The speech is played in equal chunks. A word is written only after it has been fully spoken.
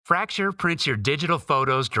Fracture prints your digital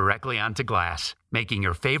photos directly onto glass, making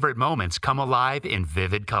your favorite moments come alive in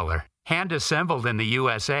vivid color. Hand-assembled in the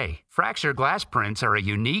USA, Fracture glass prints are a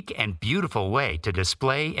unique and beautiful way to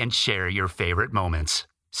display and share your favorite moments.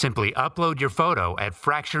 Simply upload your photo at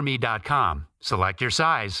FractureMe.com, select your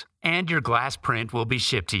size, and your glass print will be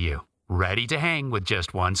shipped to you, ready to hang with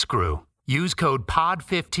just one screw. Use code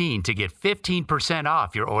POD15 to get 15%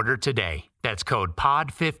 off your order today. That's code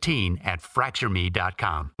POD15 at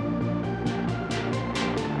FractureMe.com.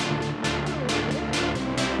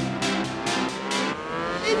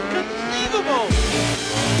 Inconceivable!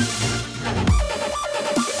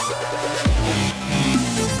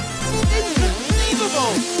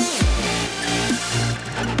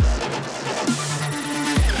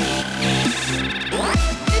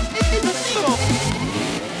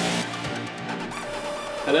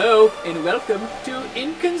 Hello, and welcome to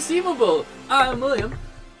Inconceivable. I'm William.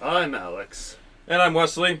 I'm Alex. And I'm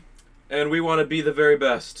Wesley. And we want to be the very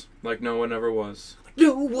best, like no one ever was.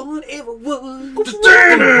 No one ever was. Just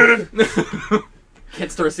train it!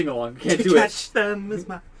 Can't start a sing along. Can't To do it. catch them is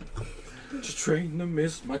my... Just train to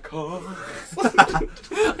miss my car.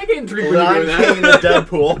 I can't drink when I'm you're doing King that. of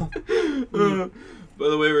the Deadpool. By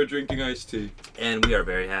the way, we're drinking iced tea. And we are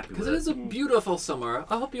very happy with Because it is a beautiful summer.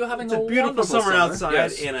 I hope you're having It's a a beautiful wonderful summer outside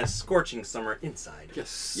Yes. and a scorching summer inside.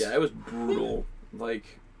 Yes. Yeah, it was brutal.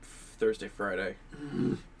 Like Thursday, Friday.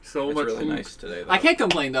 So It's much really heat. nice today, though. I can't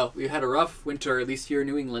complain though. We had a rough winter, at least here in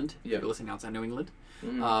New England. Yeah. If you're listening outside New England.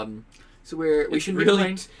 Mm. So we It's shouldn't really be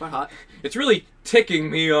complaining. Quite hot. It's really ticking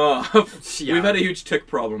me off. Yeah. We've had a huge tick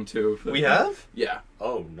problem, too. We have? Yeah.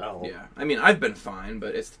 Oh, no. Yeah. I mean, I've been fine,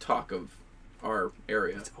 but it's the talk of our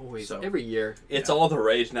area. It's always So. every year. It's all the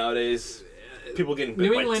rage nowadays. People getting bit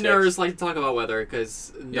New by Englanders ticks. like to talk about weather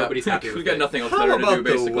because Yeah. nobody's happy with We've got it. nothing else How better to about do,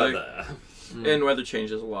 the basically. weather? And weather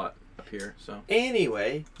changes a lot up here, so.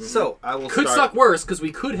 Anyway, so I will Could start... suck worse because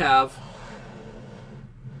we could have.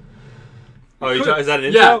 Oh, is that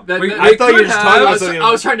an Yeah, intro? I thought you were just talking about something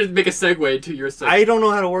I was trying to make a segue to your segue. I don't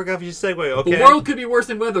know how to work off your segue, okay? The world could be worse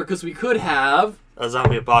than weather because we could have. A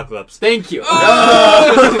zombie apocalypse. Thank you.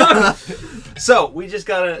 So, we just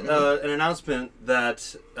got an announcement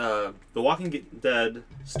that The Walking Dead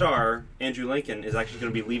star, Andrew Lincoln, is actually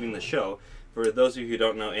going to be leaving the show. For those of you who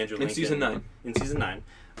don't know, Andrew Lincoln... Season 9. In Season 9.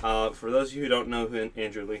 For those of you who don't know who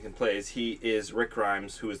Andrew Lincoln plays, he is Rick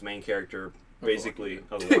Grimes, who is the main character, basically,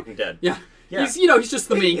 of The Walking Dead. Yeah. Yeah. He's just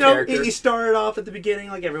the main character. He started off at the beginning,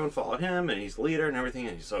 like, everyone followed him, and he's the leader and everything,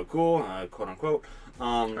 and he's so cool, quote-unquote.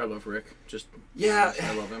 I love Rick. Just Yeah.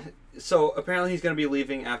 I love him. So, apparently he's going to be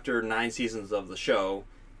leaving after 9 seasons of the show.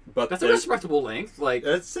 But That's a respectable length. Like,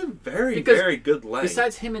 That's a very, Because very good length.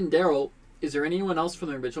 besides him and Daryl, is there anyone else from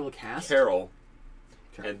the original cast? Carol.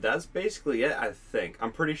 Okay. And that's basically it, I think.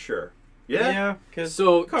 I'm pretty sure. Yeah? because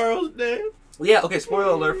So Carl's dead. Yeah, okay, spoiler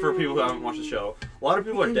alert for people who haven't watched the show. A lot of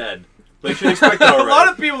people are dead. But you should expect that A already. lot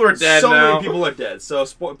of people are dead so now. many people are dead. So,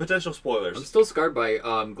 potential I'm spoilers. still scarred by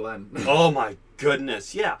Glenn. Oh my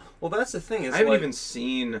goodness. Yeah. Well, that's the thing. Is I haven't like, even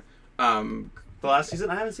seen. the last season,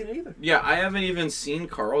 I haven't seen it either. Yeah, I haven't even seen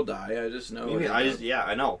Carl die. I just know. Maybe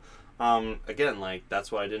I know. Again, like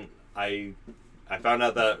that's why I found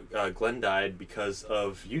out that Glenn died because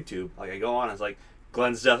of YouTube. Like I go on, it's like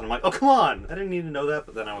Glenn's death, and I'm like, oh come on, I didn't need to know that,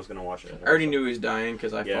 but then I was gonna watch it. I already knew he was dying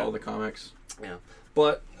because I Yeah. follow the comics. Yeah,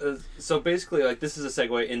 but so basically, like this is a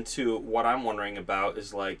segue into what I'm wondering about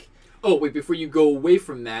is like. Oh, wait, before you go away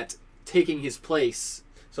from that, taking his place.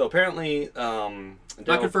 So apparently, Not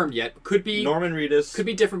confirmed yet. Could be Norman Reedus could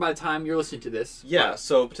be different by the time you're listening to this. Yeah,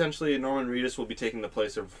 so potentially Norman Reedus will be taking the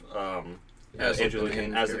place of As Andrew the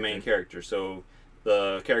Lincoln main as the main character. So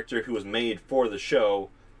the character who was made for the show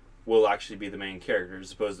will actually be the main character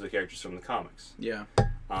as opposed to the characters from the comics. Yeah.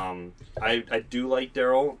 I do like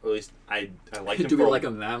Daryl. At least I liked him. Do we for- like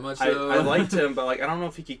him that much, I though? liked him, but like I don't know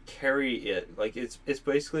if he could carry it. Like it's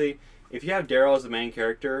basically if you have Daryl as the main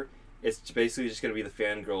character, it's basically just going to be the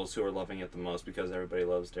fangirls who are loving it the most because everybody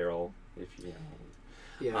loves Daryl. If you know.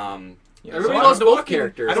 Yeah. Yeah. Everybody So loves The both Walking-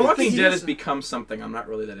 characters. The I Walking think Dead he's- has become something I'm not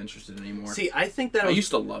really that interested in anymore. See, I think that I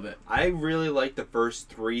used to love it. I really liked the first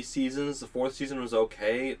 3 seasons. The 4th season was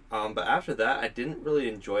okay, but after that, I didn't really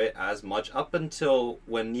enjoy it as much up until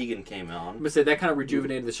when Negan came I'm on. gonna say that kind of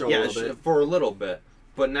rejuvenated the show a little bit. For a little bit.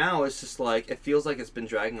 But now it's just like it feels like it's been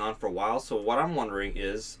dragging on for a while. So what I'm wondering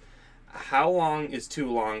is, how long is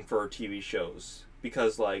too long for TV shows?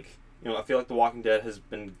 Because I feel like The Walking Dead has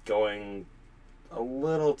been going a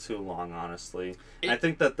little too long, honestly. And I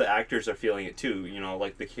think that the actors are feeling it too.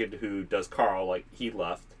 Like the kid who does Carl, like he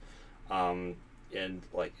left. And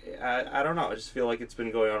like I don't know. I just feel like it's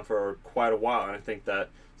been going on for quite a while, and I think that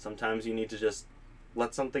sometimes you need to just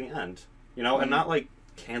let something end, and not like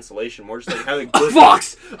cancellation, more just like having good.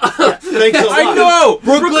 Fox! Thanks a lot. I know!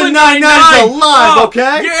 Brooklyn Nine-Nine's alive, Oh,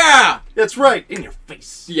 okay? Yeah! That's right, in your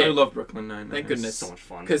face. Yeah. I love Brooklyn Nine-Nine. Thank goodness. So much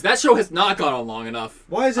fun. Because that show has not gone on long enough.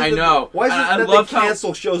 Why is it? I know. Why is it I that love they how-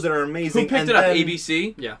 cancel shows that are amazing? Who picked and it up? then-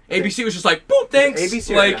 ABC? Yeah. ABC was just like, boom, thanks!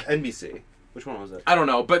 ABC or like, NBC? Which one was it? I don't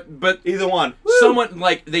know, but Either one. someone,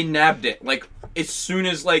 like, they nabbed it. Like, as soon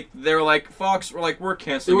as, like, they were like, Fox, we're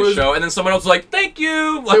canceling There the was- show. And then someone else was like, thank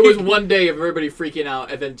you! Like, There was one day of everybody freaking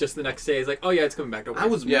out, and then just the next day, it's like, oh yeah, it's coming back. I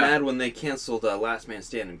was Yeah. mad when they canceled Last Man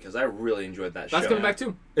Standing because I really enjoyed that show. That's coming back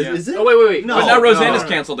too. Is it? Oh wait. No. But now no, Roseanne's no.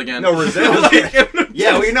 canceled again. No, Roseanne.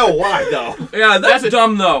 Yeah, we know why though. Yeah, that's That's a-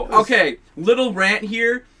 dumb though. Okay, little rant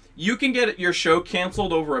here. You can get your show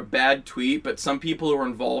canceled over a bad tweet, but some people who are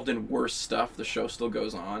involved in worse stuff, the show still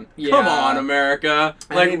goes on. Yeah. Come on, America.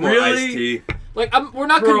 Like, really? Like, we're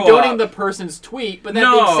not Grow condoning up. the person's tweet, but that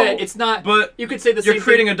No, being said, it's not. but you could say the You're same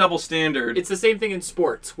creating thing. a double standard. It's the same thing in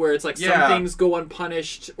sports, where it's like some Yeah. things go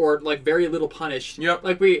unpunished or like very little punished. Yep.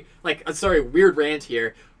 Sorry, weird rant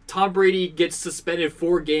here. Tom Brady gets suspended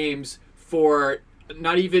 4 games for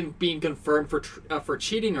not even being confirmed for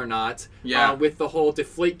cheating or not. Yeah. With the whole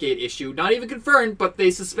Deflategate issue, not even confirmed, but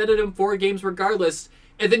they suspended him 4 games regardless.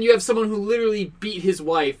 And then you have someone who literally beat his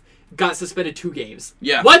wife, got suspended 2 games.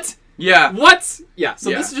 Yeah. What? Yeah. What? Yeah. So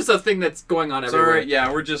Yeah. this is just a thing that's going on everywhere. Sorry, yeah,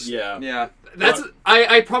 we're just... Yeah. Yeah. That's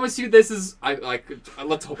I promise you this is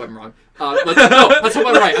let's hope I'm wrong. Let's hope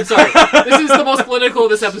I'm right. I'm sorry. This is the most political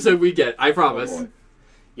this episode we get. I promise. boy.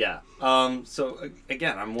 Yeah. So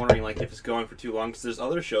again, I'm wondering like if it's going for too long because there's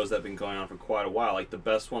other shows that have been going on for quite a while. Like the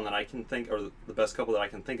best one that I can think, or the best couple that I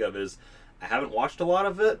can think of is, I haven't watched a lot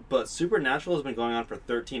of it, but Supernatural has been going on for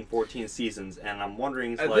 13, 14 seasons, and I'm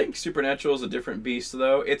wondering I think Supernatural is a different beast,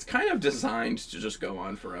 though. It's kind of designed to just go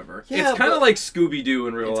on forever. Yeah, it's kind of but- like Scooby-Doo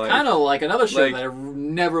in real It's life. kind of like another show Like- that I've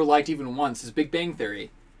never liked even once is Big Bang Theory.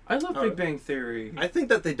 I love Big Bang Theory. I think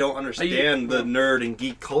that they don't understand the nerd and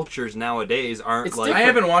geek cultures nowadays aren't It's like. different. I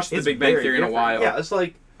haven't watched The It's Big Bang very Theory in a different. while. Yeah, it's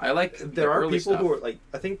like I like there the are early people stuff. who are like,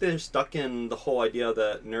 I think they're stuck in the whole idea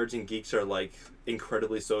that nerds and geeks are like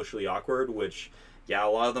incredibly socially awkward, which yeah, a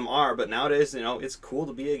lot of them are, but nowadays, it's cool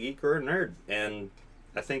to be a geek or a nerd, and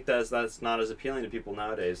I think that's not as appealing to people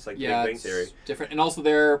nowadays, like Yeah, Big Bang it's Theory. different, and also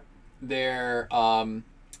their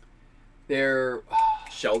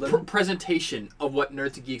Sheldon? presentation of what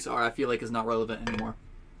nerds and geeks are, I feel like is not relevant anymore.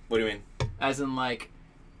 What do you mean? As in, like,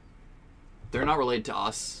 they're not related to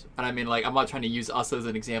us. And I mean, like, I'm not trying to use us as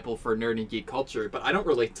an example for nerd and geek culture, but I don't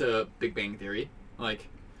relate to Big Bang Theory. Like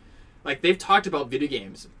they've talked about video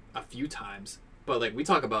games a few times, but, like, we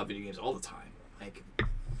talk about video games all the time. Like,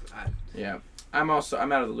 Yeah. I'm out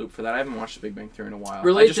of the loop for that. I haven't watched The Big Bang Theory in a while.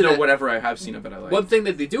 Related I just to know that- whatever I have seen of it I like. one thing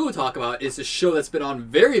that they do talk about is a show that's been on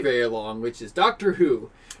very, very long, which is Doctor Who,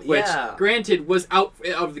 which, Yeah. granted, was out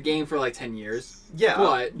of the game for, like, 10 years. Yeah.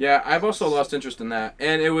 But, Yeah, I've also lost interest in that,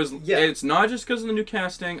 and Yeah. it's not just because of the new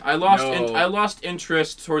casting. I lost No. I lost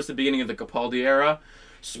interest towards the beginning of the Capaldi era.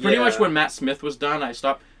 Pretty Yeah. much when Matt Smith was done, I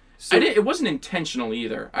stopped. so It wasn't intentional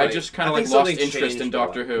either. I Right. just kind I of think like lost something interest in changed a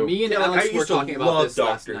Doctor lot. Who. me and Yeah, like, Alex I were used to talking about love this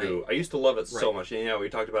last Doctor night. Who. I used to love it so Right. much. And, we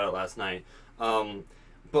talked about it last night.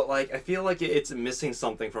 But like, I feel like it's missing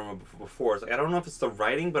something from it before. It's like, I don't know if it's the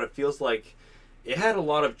writing, but it feels like it had a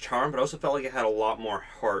lot of charm, but I also felt like it had a lot more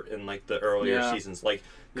heart in like the earlier Yeah. seasons. Like,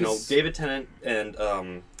 'Cause- David Tennant and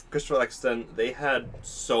Christopher Eccleston, they had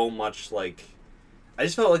so much like. I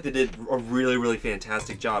just felt like they did a really, really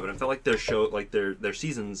fantastic job, and I felt like their show, like their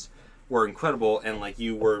seasons, were incredible, and like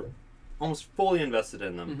you were almost fully invested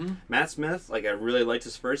in them. Mm-hmm. Matt Smith, like I really liked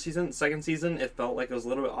his first season. Second season, it felt like it was a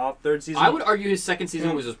little bit off. Third season, I would argue his second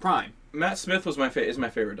season was his prime. Matt Smith was my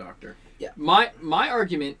favorite Doctor. My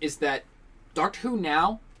argument is that Doctor Who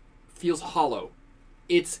now feels hollow.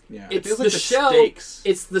 It's Yeah. It it's feels the like the show. stakes.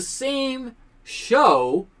 It's the same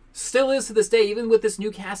show. Still is to this day, even with this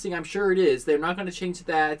new casting. I'm sure it is. They're not going to change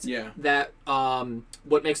that. Yeah. That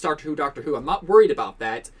what makes Doctor Who Doctor Who. I'm not worried about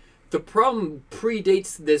that. The problem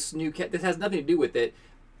predates this new. This has nothing to do with it.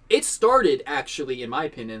 It started actually, in my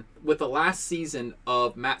opinion, with the last season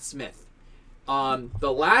of Matt Smith.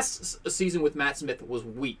 The last season with Matt Smith was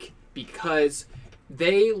weak because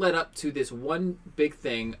they led up to this one big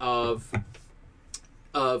thing of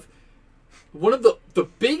one of the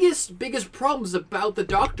biggest problems about the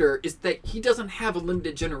Doctor is that he doesn't have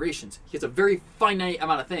unlimited generations. He has a very finite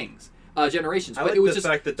amount of generations. I but like it was the just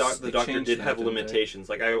fact that they the Doctor changed did that, have didn't they? limitations.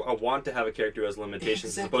 Like I want to have a character who has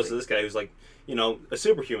limitations as opposed to Exactly. this guy who's like a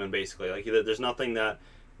superhuman basically. Like there's nothing that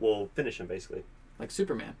will finish him basically. like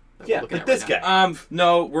Superman. that Yeah, we're looking like at this right now. guy.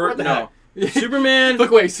 No, What the no. heck? Superman.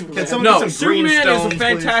 Look away, Superman. Can someone- No, some green Superman is stones, a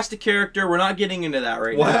fantastic character. We're not getting into that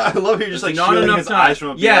right Well, now. I love how you're just There's like not shielding enough his time. eyes from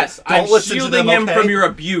him. Yes, Don't I'm listen to shielding them, him okay? from your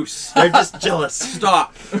abuse. They're just jealous.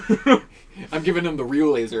 Stop. I'm giving him the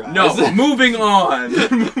real laser eyes. No, moving on.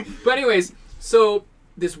 But anyways, so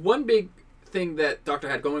this one big thing that Doctor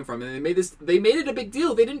had going from, and they made it a big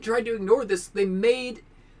deal. They didn't try to ignore this. They made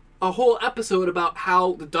a whole episode about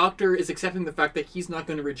how the Doctor is accepting the fact that he's not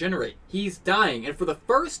going to regenerate. He's dying, and for the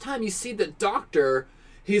first time, you see the Doctor.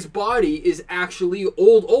 His body is actually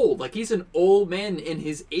old. Like he's an old man in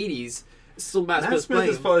his 80s. Still, Matt Matt Smith's Smith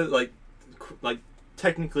playing. is probably like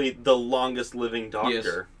technically the longest living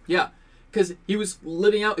Doctor. Yeah, because he was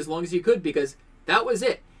living out as long as he could because that was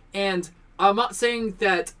it. And I'm not saying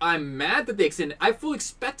that I'm mad that they extended. I fully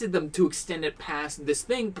expected them to extend it past this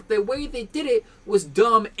thing, but the way they did it was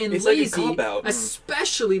dumb and It's like a lazy, cop-out.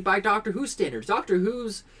 especially by Doctor Who standards. Doctor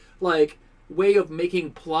Who's like way of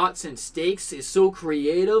making plots and stakes is so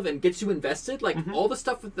creative and gets you invested. Like all the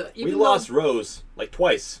stuff with the We lost Rose like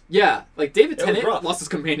twice, Yeah, like David It was Tennant rough. lost his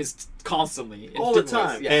companions constantly, in all the different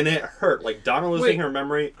ways. time, Yeah. and it hurt. Like Donna losing Wait, her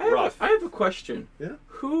memory, I rough. have a question. Yeah.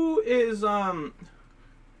 Who is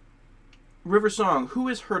River Song? Who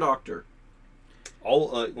is her doctor? All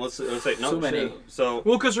let's say no. So many. So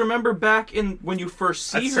Well, because remember back in when you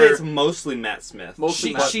first I'd see say her, it's mostly Matt Smith. Mostly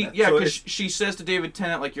she Matt she Smith. yeah, So because it's- she says to David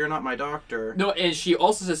Tennant like, "You're not my doctor." No, and she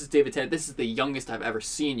also says to David Tennant, "This is the youngest I've ever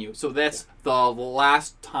seen you." So that's the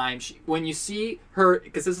last time when you see her,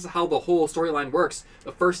 because this is how the whole storyline works.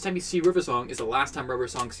 The first time you see River Song is the last time River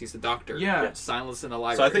Song sees the Doctor. Yeah. Silence in the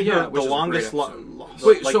library. So I think Yeah, the which is a longest. great episode.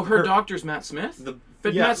 Wait, like so her doctor's Matt Smith?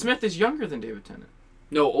 But yeah. Matt Smith is younger than David Tennant.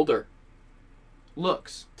 no older.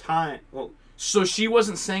 Looks. time. Well, So she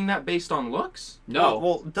wasn't saying that based on looks? No,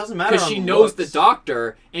 well, it doesn't matter because on she knows looks. the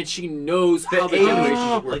Doctor and she knows how the age.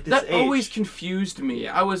 generations work. Like this that age. always confused me.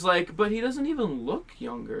 I was like, but he doesn't even look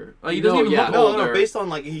younger. He No, doesn't even yeah. look No, older. no, based on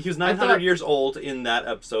like he was 900 thought- years old in that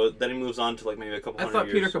episode. Then he moves on to like maybe a couple I hundred thought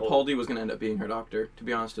Peter years old. Capaldi was going to end up being her doctor, to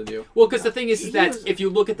be honest with you. Well, because the thing is He that was- if you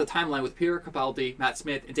look at the timeline with Peter Capaldi, Matt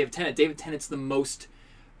Smith, and David Tennant's the most,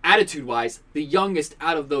 attitude-wise, the youngest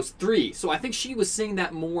out of those three. So I think she was seeing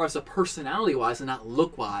that more as a personality-wise and not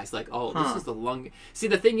look-wise. Like, oh, this is the longest. See,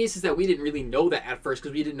 the thing is that we didn't really know that at first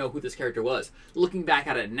because we didn't know who this character was. Looking back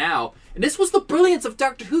at it now, and this was the brilliance of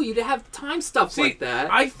Doctor Who. You'd have time stuff like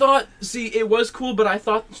that. I thought, it was cool, but I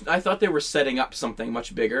thought they were setting up something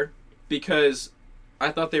much bigger because I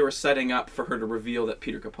thought they were setting up for her to reveal that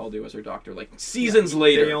Peter Capaldi was her doctor, like seasons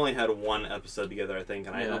later. They only had one episode together, I think,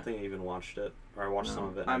 and I Yeah. don't think I even watched it, or I watched some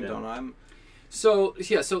of it. and I I'm didn't. done. So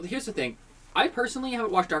here's the thing. I personally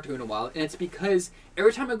haven't watched Doctor Who in a while, and it's because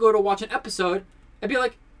every time I go to watch an episode, I'd be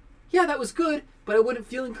like, yeah, that was good, but I wouldn't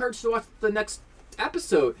feel encouraged to watch the next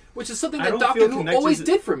episode, which is something I that don't Doctor feel Who connected always to-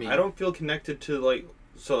 did for me. I don't feel connected to like.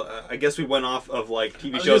 So I guess we went off of like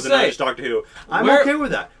TV was shows and gonna now say, just Doctor Who. I'm where- okay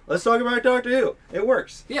with that. Let's talk about Doctor Who. It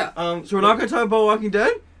works. Yeah. So we're not going to talk about Walking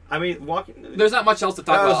Dead? I mean, walking. There's not much else to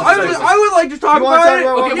talk I was about. just saying- I would like to talk You wanna about talk it.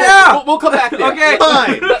 about Okay, Walking yeah. we'll come back there. Okay.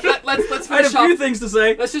 Fine. Let's I had a finish few off. things to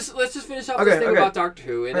say. Let's just finish off Okay, this thing okay. about Doctor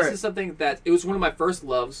Who, and this Alright. is something that it was one of my first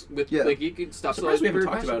loves with Yeah. like you could stuff. Surprised we haven't very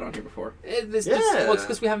talked passionate. about it on here before. It's Yeah.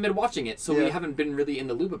 because we haven't been watching it, so we Yeah. haven't been really in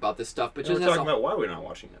the loop about this stuff. But We're just as talking a- about why we're not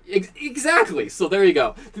watching it. Exactly. So there you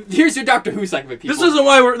go. Here's your Doctor Who segment, people. This isn't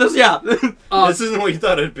why we're... Yeah. This isn't what you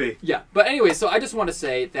thought it'd be. Yeah, but anyway, so I just want to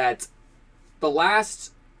say that the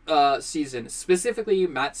last season, specifically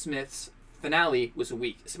Matt Smith's finale, was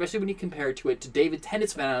weak, especially when you compare it to David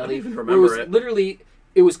Tennant's finale, even where remember it was it. literally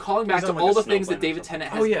it was calling back He's to on, like, all a the snow things that planet or David something.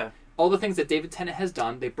 Tennant has. Oh, yeah. All the things that David Tennant has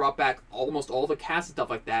done. They brought back almost all the cast and stuff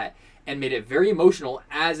like that, and made it very emotional.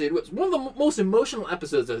 As it was one of the most emotional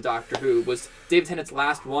episodes of Doctor Who was David Tennant's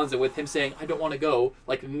last ones, and with him saying, "I don't want to go,"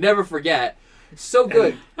 like never forget. So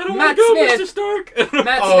good. I don't Matt want to go, Smith. Mr. Stark.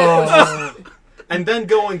 Matt Smith was just, And then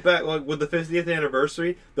going back like with the 50th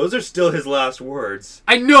anniversary, those are still his last words.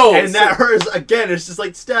 I know. And that hurts again. It's just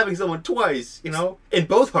like stabbing someone twice, you know, in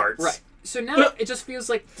both hearts. Right. So now it just feels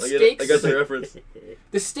like I get it. stakes. I got the reference.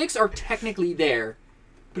 The stakes are technically there,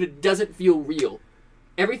 but it doesn't feel real.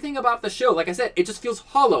 Everything about the show, like I said, it just feels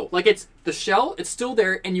hollow. Like it's the shell, it's still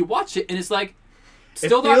there, and you watch it, and it's like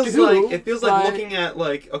still Doctor Who. It feels like but- looking at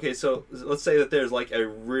like okay, so let's say that there's like a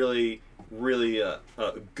really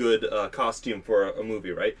good costume for a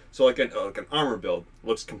movie, right? So like an armor build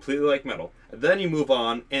looks completely like metal. And then you move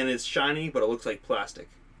on, and it's shiny, but it looks like plastic.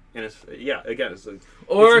 And it's it's like,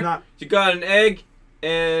 Or it's not. you got an egg,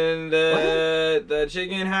 and the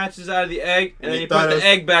chicken hatches out of the egg, and And then you you thought put it was- the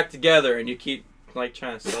egg back together, and you keep like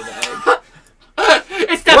trying to sell the egg.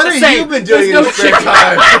 It's not What the have same. you been doing in There's your spare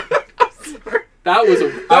chicken. time? That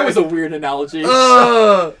was a weird analogy.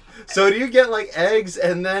 So do you get like eggs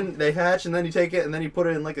and then they hatch and then you take it and then you put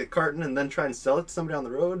it in like a carton and then try and sell it to somebody on the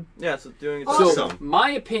road? Yeah, so doing it. Awesome. So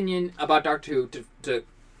my opinion about Doctor Who, to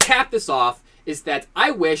cap this off, is that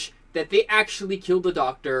I wish that they actually killed the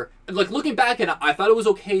Doctor. Like, looking back at it, I thought it was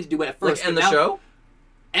okay to do it at first. Like, end the show?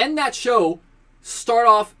 End that show, start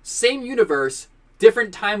off, same universe,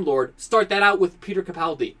 different Time Lord, start that out with Peter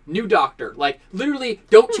Capaldi, new Doctor. Like, literally,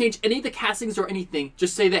 don't change any of the castings or anything.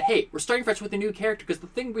 Just say that, hey, we're starting fresh with a new character, because the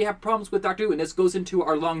thing we have problems with Doctor Who, and this goes into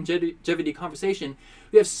our longevity conversation,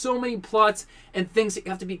 we have so many plots and things that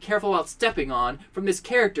you have to be careful about stepping on from this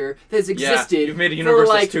character that has existed you've made a universe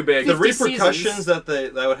for, that's too big. The 50 repercussions seasons.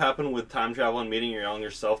 that would happen with time travel and meeting your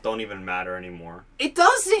younger self don't even matter anymore. It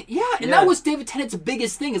doesn't, and Yeah. that was David Tennant's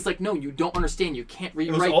biggest thing. It's like, no, you don't understand. You can't It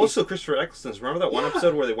rewrite was these. also Christopher Eccleston's. Remember that one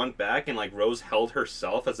episode where they went back and like Rose held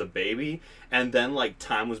herself as a baby, and then like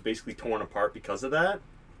time was basically torn apart because of that.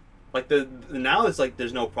 Like now it's like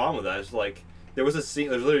there's no problem with that. It's like there was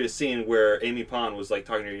literally a scene where Amy Pond was like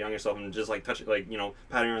talking to her younger self and just like touching, like, you know,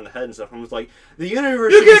 patting her on the head and stuff, and was like, the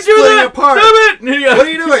universe You is can't do splitting that! apart. Damn it! Yeah. What are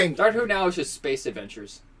you doing? Doctor Who now is just space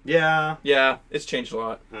adventures. Yeah. Yeah, it's changed a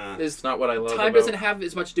lot. It's not what I love. Time about. doesn't have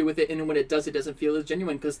as much to do with it, and when it does, it doesn't feel as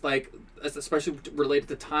genuine, because, like, especially related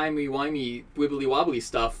to timey-wimey, wibbly-wobbly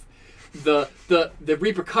stuff, the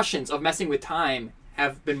repercussions of messing with time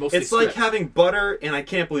have been mostly It's like script. having butter, and I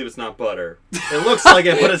can't believe it's not butter. It looks like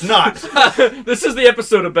it, but it's not. This is the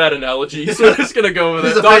episode of bad analogies. We're just gonna go with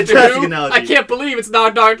This it. is a fantastic Who? analogy. I can't believe it's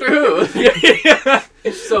not Doctor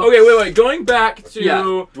Who. So Okay, wait. Going back to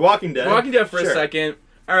Yeah. Walking Dead. Walking Dead for a Sure. second.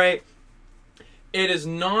 All right. It is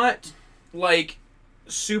not like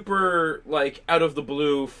super like out of the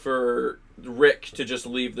blue for Rick to just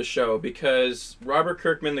leave the show, because Robert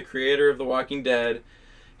Kirkman, the creator of The Walking Dead,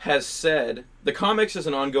 has said, the comics is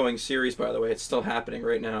an ongoing series, by the way, it's still happening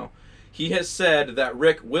right now. He has said that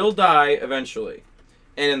Rick will die eventually.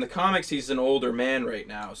 And in the comics, he's an older man right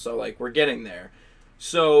now, so like we're getting there.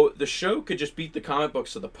 So the show could just beat the comic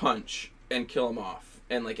books to the punch and kill him off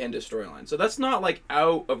and like end his storyline. So that's not like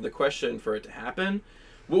out of the question for it to happen.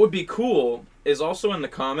 What would be cool is also in the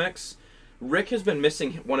comics, Rick has been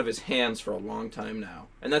missing one of his hands for a long time now.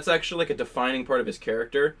 And that's actually like a defining part of his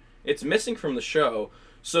character. It's missing from the show.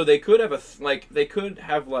 So they could have they could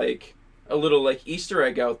have like a little like Easter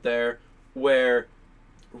egg out there where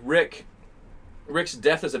Rick's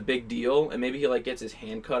death is a big deal, and maybe he like gets his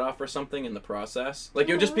hand cut off or something in the process. Like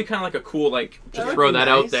it would just be kind of like a cool like just That'd throw be that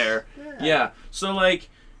out nice. there. Yeah. So like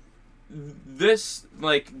this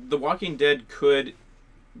like The Walking Dead could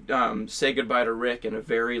say goodbye to Rick in a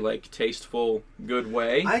very like tasteful, good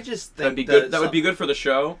way. I just think That'd be good. That would be good for the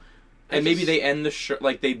show. And maybe they end the show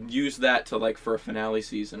like they use that to like for a finale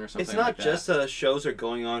season or something. It's not like that. just shows are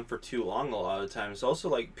going on for too long a lot of the time. It's also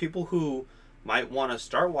like people who might want to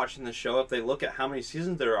start watching the show, if they look at how many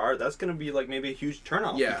seasons there are, that's going to be like maybe a huge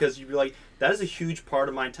turnoff. Yeah. Because you'd be like, that is a huge part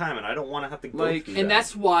of my time, and I don't want to have to go Like- through And that.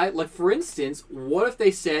 that's why, like, for instance, what if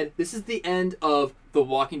they said, this is the end of the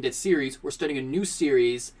Walking Dead series, we're starting a new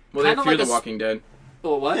series. Well, they kinda have Fear like the Walking Dead.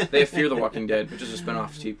 Oh, what? They have Fear the Walking Dead, which is a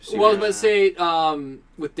spin-off series. Well, I was about to say,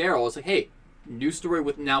 with Daryl, it's like, hey, new story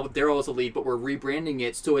with Daryl as a lead, but we're rebranding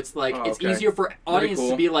it, so it's like, Oh, it's okay. easier for audience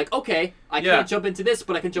cool. to be like, okay, I Yeah. can't jump into this,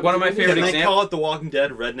 but I can jump One of into my the favorite Can new they example- call it The Walking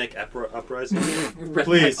Dead Redneck Uprising? Redneck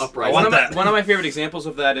Please. Uprising. I want One of, my, that. one of my favorite examples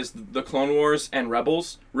of that is the Clone Wars and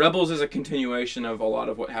Rebels. Rebels is a continuation of a lot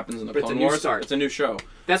of what happens in the But it's Clone a new Wars. start. It's a new show.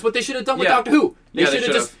 That's what they should have done with Yeah. Doctor Who. They Yeah, they should have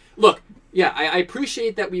should've. just look. Yeah, I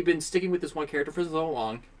appreciate that we've been sticking with this one character for so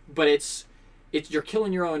long, but it's you're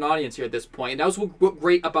killing your own audience here at this point. And that was what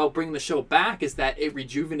great about bringing the show back, is that it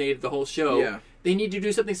rejuvenated the whole show. Yeah. They need to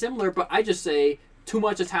do something similar, but I just say too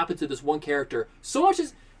much has happened to this one character. So much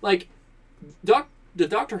is like the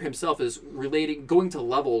Doctor himself is going to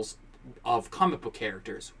levels of comic book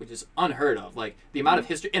characters, which is unheard of. Like the amount of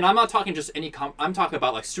history, and I'm not talking just I'm talking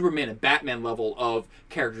about like Superman and Batman level of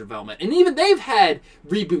character development, and even they've had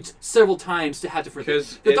reboots several times to have different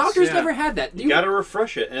things. Because The it's- Doctor's yeah. never had that. You gotta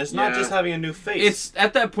refresh it, and it's not Yeah. just having a new face. It's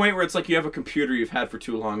at that point where it's like you have a computer you've had for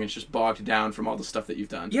too long and it's just bogged down from all the stuff that you've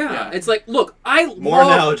done. Yeah, it's like, look, more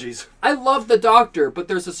analogies. I love the Doctor, but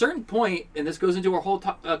there's a certain point, and this goes into our whole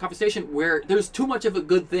conversation, where there's too much of a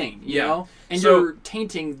good thing, you Yeah. know, and So- you're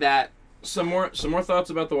tainting that. Some more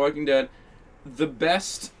thoughts about The Walking Dead. The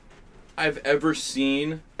best I've ever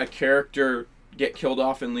seen a character get killed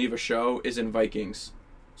off and leave a show is in Vikings.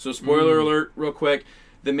 So spoiler alert, real quick.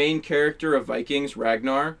 The main character of Vikings,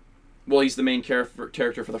 Ragnar, well, he's the main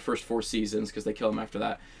character for the first 4 seasons because they kill him after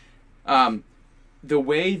that. The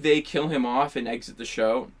way they kill him off and exit the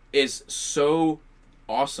show is so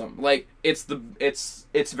awesome. Like it's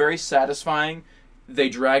very satisfying. They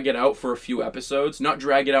drag it out for a few episodes, not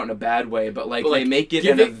drag it out in a bad way, but like they make it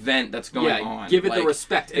an event that's going on. Give it the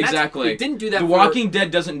respect. And exactly. They didn't do that. The Walking Dead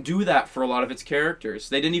doesn't do that for a lot of its characters.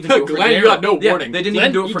 They didn't even do it for Glenn. You got no warning. They didn't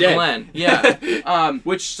even do it for Glenn. Yeah.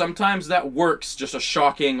 Which sometimes that works. Just a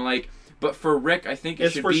shocking like. But for Rick, I think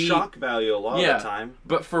it should be... It's for shock value a lot of the time.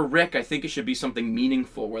 But for Rick, I think it should be something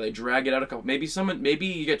meaningful where they drag it out a couple... Maybe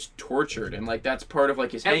he gets tortured and like that's part of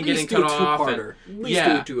like his hand getting cut off. At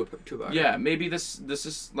least do a two-parter. Yeah, maybe this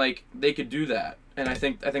is like they could do that. And I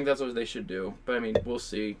think that's what they should do. But I mean, we'll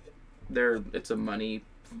see. It's a money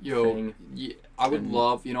thing. I would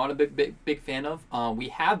love... You know what I'm a big fan of? We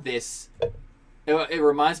have this... It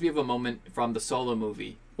reminds me of a moment from the Solo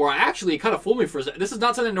movie. Where it kind of fooled me for a second. This is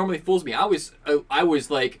not something that normally fools me. I was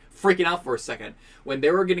like freaking out for a second when they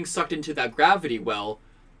were getting sucked into that gravity well,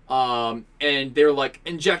 and they're like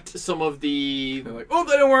inject some of the. They're like, oh,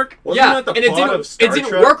 that didn't work. Wasn't that the plot of Star it didn't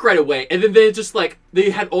Trek? work right away, and then they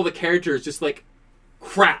had all the characters just like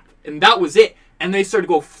crap, and that was it. And they started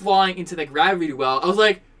to go flying into that gravity well. I was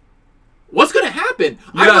like, what's gonna happen?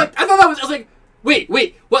 Yeah. I thought that was. I was like. Wait,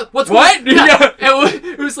 what's what? Yeah.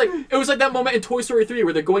 It was like that moment in Toy Story 3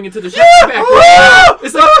 where they're going into the back.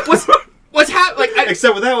 It's like what's happening? Like,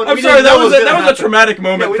 except with that one, I'm sorry, that was a traumatic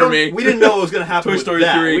moment for me. We didn't know it was going to happen. Toy Story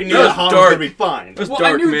 3. We knew that Han was going to be fine. Well,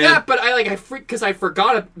 I knew that, but I freaked because I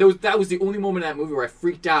forgot that was the only moment in that movie where I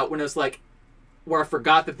freaked out when I was like. Where I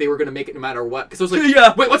forgot that they were going to make it no matter what. Because I was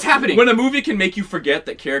like, wait, what's happening? When a movie can make you forget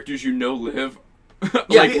that characters you know live.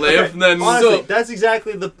 Then honestly, that's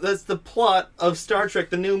exactly the plot of Star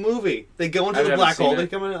Trek, the new movie. They go into the black hole. They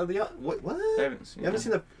come out of the what? I haven't seen. You haven't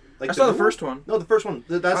seen the? Like I saw the first one. No, the first one.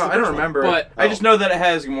 That's I don't remember. But I just know that it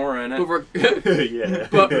has Gamora in it. Yeah.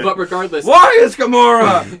 But regardless, why is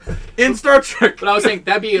Gamora in Star Trek? But I was saying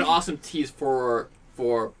that'd be an awesome tease for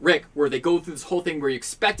Rick, where they go through this whole thing where you're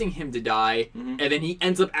expecting him to die, and then he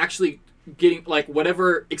ends up actually getting like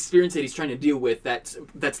whatever experience that he's trying to deal with that's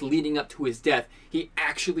leading up to his death, he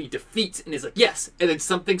actually defeats and is like yes, and then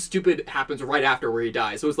something stupid happens right after where he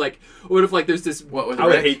dies. So it's like, what if like there's this? I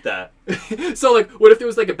would hate that. So like, what if there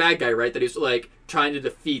was like a bad guy, right, that he's like trying to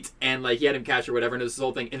defeat and like he had him catch or whatever, and this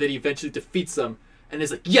whole thing, and then he eventually defeats them, and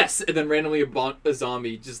is like yes, and then randomly a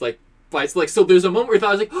zombie just like fights. Like so, there's a moment where I thought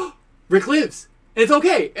I was like, oh, Rick lives and it's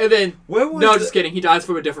okay, and then just kidding, he dies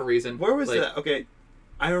for a different reason. Where was like, that? Okay.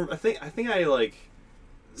 I think I like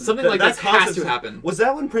something like that has to happen. Was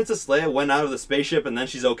that when Princess Leia went out of the spaceship and then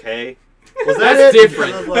she's okay? Was that That's it?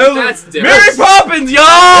 different. Like, That's different. Mary Poppins, y'all!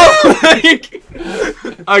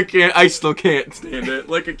 I still can't stand it.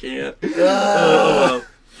 Like I can't.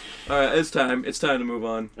 All right, it's time to move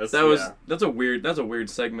on. That's a weird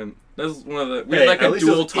segment. That's one of the we had like a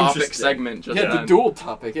dual topic segment. Just the dual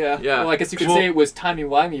topic. Yeah. Well, I guess you could say it was timey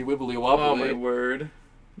wimey wibbly wobbly. Oh my word.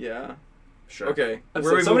 Yeah. Sure. Okay.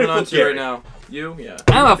 Where are we moving on to right now? You? Yeah.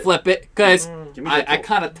 I'm gonna flip it because I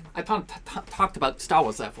kind of talked about Star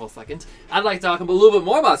Wars there for a second. I'd like to talk a little bit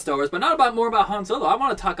more about Star Wars, but not more about Han Solo. I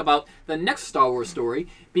want to talk about the next Star Wars story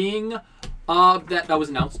being that was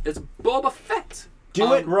announced as Boba Fett.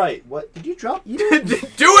 Do it right. What did you drop? You do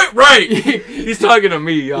it right. He's talking to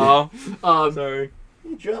me, y'all. Sorry.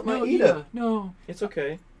 You dropped my Ida. No, it's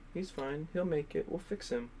okay. He's fine. He'll make it. We'll fix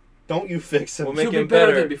him. Don't you fix him. We'll make He'll him be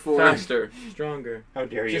better better, than before. faster, stronger. How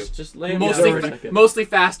dare you? Just lay him down for a second. Mostly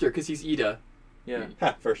faster because he's Ida. Yeah.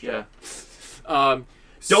 First yeah.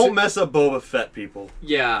 Don't mess up Boba Fett, people.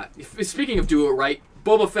 Yeah. Speaking of do it right,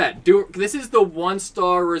 Boba Fett. This is the one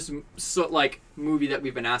Star Wars movie that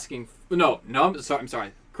we've been asking. No. I'm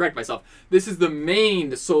sorry. Correct myself. This is the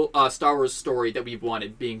main Star Wars story that we've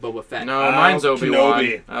wanted, being Boba Fett. No, mine's Obi-Wan.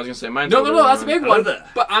 Kenobi. I was gonna say mine's Obi-Wan. No, that's a big one.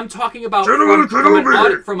 But I'm talking about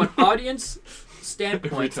from an audience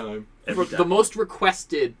standpoint. Every time. The most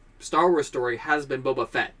requested Star Wars story has been Boba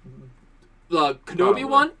Fett. The Kenobi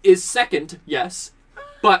one is second, yes,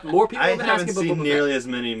 but more people have been asking about Boba Fett. I haven't seen nearly as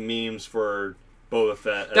many memes for Boba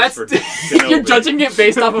Fett as for Kenobi. You're judging it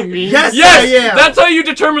based off of memes? Yes, yeah. That's how you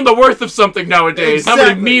determine the worth of something nowadays. Exactly. How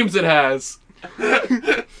many memes it has.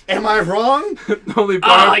 Am I wrong? Only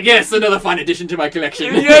I guess another fun addition to my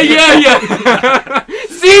collection. Yeah.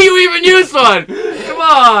 See, you even used one. Come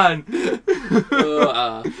on.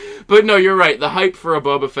 But no, you're right. The hype for a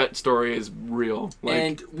Boba Fett story is real.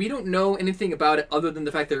 And we don't know anything about it other than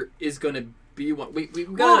the fact there is going to be one. We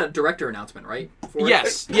got a director announcement, right? For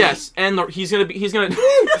Yes, and he's gonna. he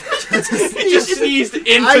just sneezed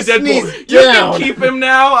into I Deadpool. sneezed You down. can keep him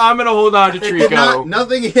now. I'm gonna hold on to Trico.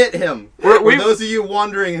 Nothing hit him. We're- For we've- those of you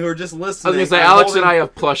wondering who are just I listening, was gonna say, I'm Alex and holding- I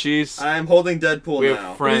have plushies. I'm holding Deadpool We now.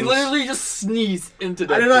 have He friends. literally just sneezed into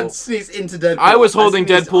Deadpool. I did not sneeze into Deadpool. I was holding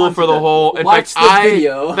sneezed Deadpool onto for the whole. In Watch fact, the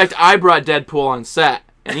video. I brought Deadpool on set,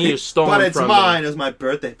 and he just stole But him it's from mine. me. It was my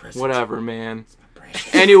birthday present. Whatever, man.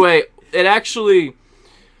 Anyway, it actually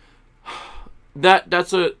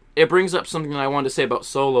it brings up something that I wanted to say about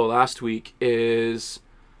Solo last week is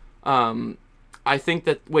I think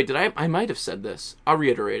that I might have said this. I'll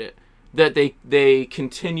reiterate it. That they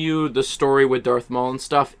continue the story with Darth Maul and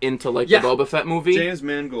stuff into like Yeah. the Boba Fett movie. James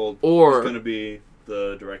Mangold Or- is going to be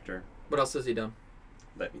the director. What else has he done?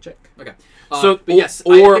 Let me check. Okay. So but yes, I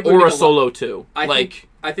or think it would make a lot- Solo 2. I like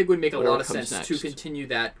think it would make a whatever lot of comes sense to next. continue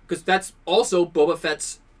that because that's also Boba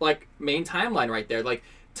Fett's like main timeline right there. Like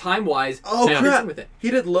time wise, Oh, crap. with it.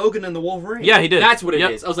 He did Logan and the Wolverine. yeah, he did. That's what it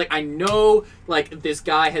is. Yep. I was like, I know, like this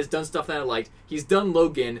guy has done stuff that I liked. He's done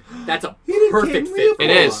Logan. That's a He did perfect King fit. For It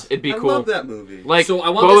Boba. is. It'd be I cool. love that movie. Like So I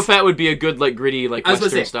want Boba this- Fett would be a good like gritty like I was gonna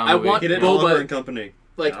Western say, style I movie. want he did Boba- Oliver and Company.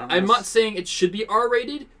 Like Yeah, I'm that's- not saying it should be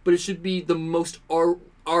R-rated, but it should be the most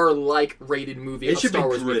R-like rated movie It of should Star be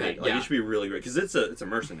Wars we've gritty. had. Like, Yeah. it should be really great because it's a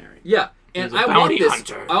mercenary. Yeah, and He's a I want bounty this.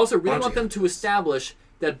 hunter. I also really Bounty want them to establish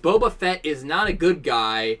that Boba Fett is not a good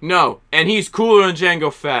guy. No, and he's cooler than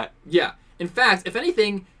Jango Fett. Yeah. In fact, if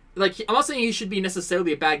anything, like I'm not saying he should be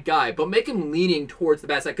necessarily a bad guy, but make him leaning towards the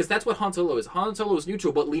bad side because that's what Han Solo is. Han Solo is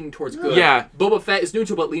neutral but leaning towards good. Yeah. Boba Fett is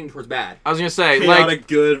neutral but leaning towards bad. I was gonna say Chaotic like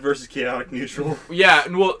good versus chaotic neutral. yeah,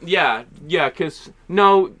 well yeah, because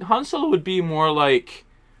no, Han Solo would be more like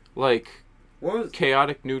What was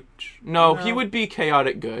chaotic No, he No. would be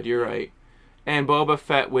chaotic good. You're right. And Boba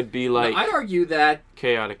Fett would be like I'd argue that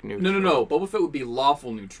chaotic neutral. no. Boba Fett would be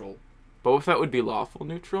lawful neutral. Boba Fett would be lawful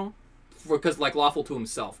neutral. Because like lawful to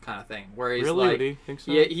himself kind of thing. Where he's Really? like, Would he think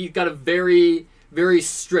so? yeah, he's got a very, very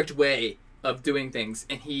strict way of doing things,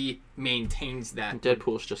 and he maintains that.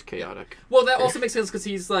 Deadpool's just chaotic. Well, that also makes sense because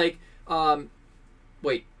he's like,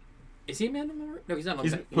 wait, is he a Mandalorian? No, he's not.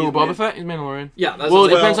 He's- Okay. Who? Boba Fett? He's Mandalorian. Yeah, that's Well,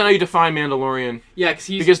 it what- depends on how you define Mandalorian. yeah, because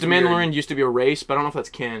he's Because the weird. Mandalorian used to be a race, but I don't know if that's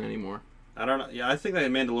canon anymore. I don't know. Yeah, I think that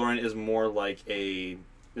Mandalorian is more like a.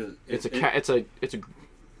 It's a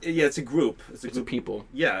Yeah, it's a group. It's a it's a group. people.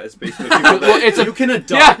 Yeah, it's basically people that Well, it's a- you can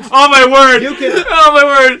adopt. Yeah. Oh my word. You can- Oh my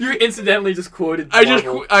word. You incidentally just quoted. I just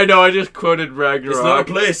Marvel. I just quoted Ragnarok. It's not a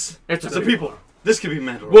place. It's It's a people. This could be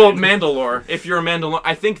Mandalorian. Well, Mandalore. If you're a Mandalore,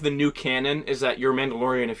 I think the new canon is that you're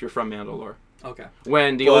Mandalorian if you're from Mandalore. Okay.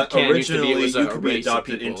 When the old but canon used to be, it originally was you a could be race of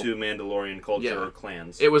adopted people. into Mandalorian culture Yeah. or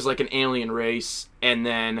clans. It was like an alien race, and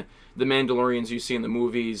then the Mandalorians you see in the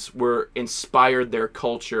movies were inspired their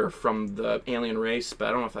culture from the alien race, but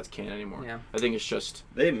I don't know if that's canon anymore. Yeah. I think it's just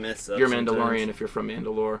They miss us. you're sometimes. Mandalorian if you're from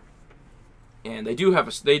Mandalore, and they do have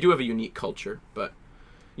a unique culture. But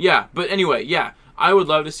yeah, but anyway, yeah, I would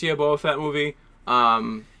love to see a Boba Fett movie.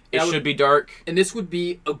 It Yeah, should be dark. And this would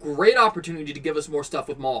be a great opportunity to give us more stuff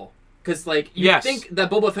with Maul. Because, like, you Yes. think that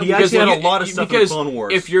Boba Fett He would actually had you- a lot of stuff in because Clone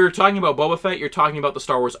Wars. if you're talking about Boba Fett, you're talking about the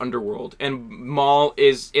Star Wars underworld, and Maul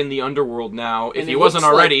is in the underworld now. If And he it wasn't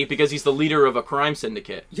looks already, because he's the leader of a crime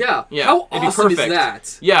syndicate. Yeah. Yeah, How it'd be awesome is perfect.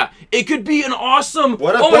 that? Yeah, it could be an awesome.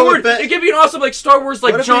 What if oh my Boba word! Fett- It could be an awesome like Star Wars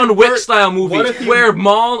What like if John he Wick were- style movie what if he- where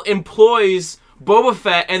Maul employs Boba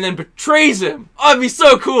Fett and then betrays him. Oh, it'd be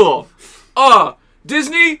so cool. Oh,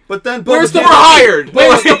 Disney, But then Where's Boba the Fett- we're hired.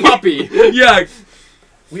 Where's the puppy? Yeah,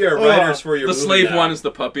 We are writers for your the movie slave now. one is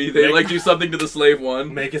the puppy. They Make- like do something to the slave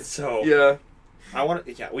one. Make it so. Yeah. I want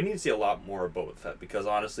to. Yeah, we need to see a lot more of Boba Fett because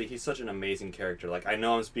honestly, he's such an amazing character. Like I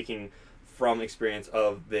know I'm speaking from experience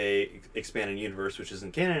of the expanded universe, which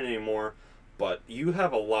isn't canon anymore, but you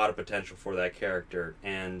have a lot of potential for that character,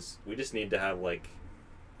 and we just need to have like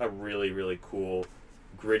a really, really cool,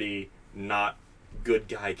 gritty, not good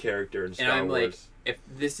guy character in Star And I'm Wars. like, if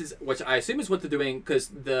this is, which I assume is what they're doing, because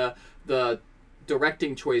the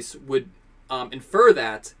directing choice would infer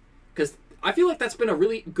that, because I feel like that's been a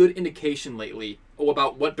really good indication lately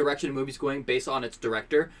about what direction a movie's going based on its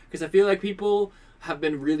director, because I feel like people have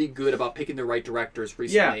been really good about picking the right directors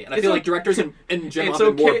recently, Yeah, and I it's feel o- like directors in general It's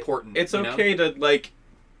have been more okay. important. It's you know? okay to like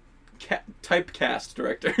typecast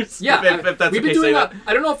directors. Yeah, if that's we've been okay, doing say that. that.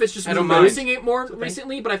 I don't know if it's just I me don't mind. noticing it more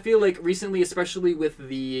recently, but I feel like recently, especially with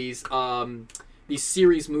these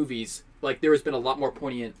series movies, like there has been a lot more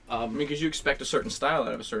poignant. I mean, because you expect a certain style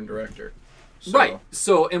out of a certain director. So. Right.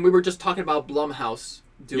 So, and we were just talking about Blumhouse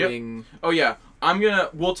doing. Oh yeah,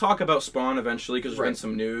 we'll talk about Spawn eventually because there's been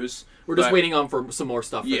some news. We're just waiting on for some more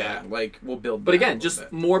stuff. For Yeah, that. like we'll build. But that again, a little just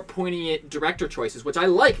bit. more poignant director choices, which I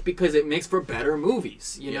like because it makes for better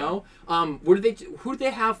movies. You know, who did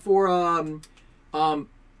they have for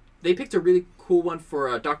they picked a really cool one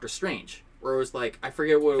for Doctor Strange, where it was like I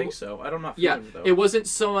forget what. I think so. I don't know. Yeah, though. it wasn't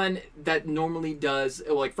someone that normally does.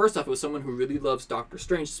 Like first off, it was someone who really loves Doctor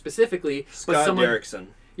Strange specifically, but Scott someone. Derrickson.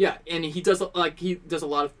 Yeah, and he does a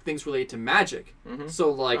lot of things related to magic. Mhm. So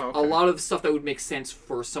like Oh, a okay. lot of stuff that would make sense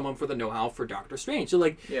for someone for the know-how for Doctor Strange. So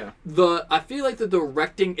like Yeah. I feel like the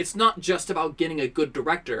directing, it's not just about getting a good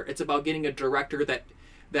director. It's about getting a director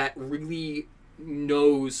that really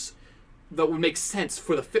knows that would make sense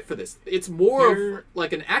for the fit for this. It's more Here- of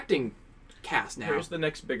like an acting cast now. Here's the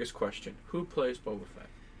next biggest question: Who plays Boba Fett?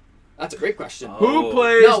 That's a great question. Who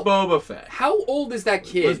plays No. Boba Fett? How old is that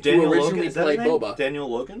Was kid who Daniel originally Logan? Is that played his name? Boba? Daniel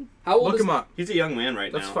Logan? How old Look is him up. He's a young man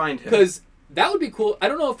right Let's now. find him. Because that would be cool. I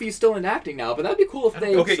don't know if he's still in acting now, but that'd be cool if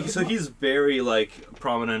they. Okay, so he's very like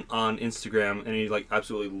prominent on Instagram, and he like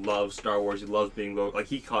absolutely loves Star Wars. He loves being like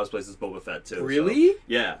he cosplays as Boba Fett too. so- Really?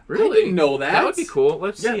 yeah. I didn't know that. That would be cool.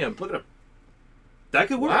 Let's Yeah. see him. Look at him. That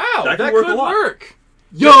could work. Wow, that that could work could a lot. work.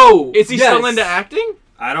 Yo, Is he yes. still into acting?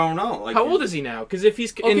 I don't know. Like, How old is he now? Because if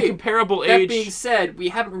he's in Okay, comparable That age, being said, we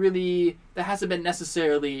haven't really. That hasn't been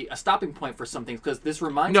necessarily a stopping point for some things because this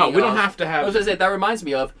reminds me. no, we don't of- have to I have. was gonna say that reminds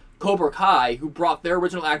me of Cobra Kai, who brought their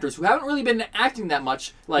original actors who haven't really been acting that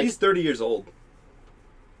much. Like he's 30 years old.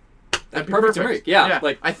 that's be perfect to me. Yeah,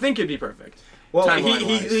 like I think it'd be perfect. Well,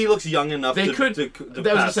 Timeline-wise. he looks young enough. They to, could. To, That to was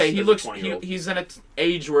to pass say, he as a looks. 20-year-old. He's in an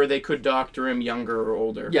age where they could doctor him younger or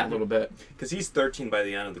older. Yeah. a little bit. Because he's 13 by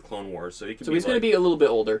the end of the Clone Wars, so he could. so be he's like, gonna be a little bit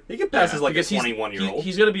older. He could pass Yeah, as like a because he's- 21-year-old.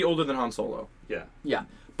 He's gonna be older than Han Solo. Yeah. Yeah,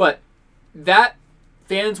 but that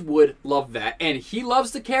fans would love that, and he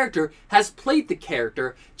loves the character, has played the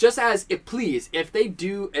character. Just as if they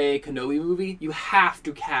do a Kenobi movie, you have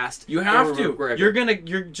to cast. You have Ewan to. McGregor.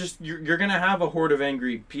 You're gonna have a horde of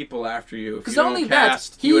angry people after you if Because you not don't only that,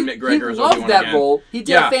 cast he Ewan McGregor as loved Obi-Wan that again. role. He did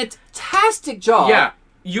Yeah. a fantastic job. Yeah,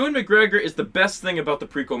 Ewan McGregor is the best thing about the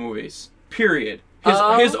prequel movies. Period.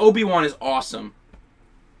 His Obi-Wan is awesome.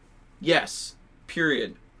 Yes.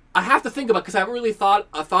 Period. I have to think about because I haven't really thought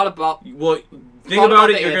about Well, think Thought about about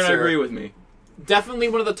it. the You're gonna answer. agree with me. definitely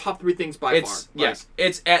one of the top 3 things by It's far. Like, yes.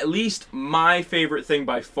 It's at least my favorite thing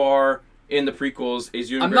by far in the prequels is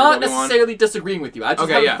Ewan I'm McGregor. not Obi-Wan. necessarily disagreeing with you. I just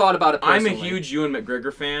Okay, haven't yeah. thought about it I'm personally. a huge Ewan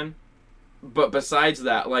McGregor fan, but besides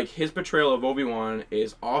that, like his portrayal of Obi-Wan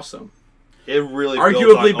is awesome. It really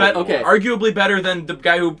Arguably better. Okay. Arguably better than the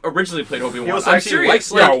guy who originally played Obi-Wan. He was I'm actually like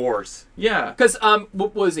serious. Star Wars. Yeah. Because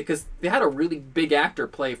what was it? Because they had a really big actor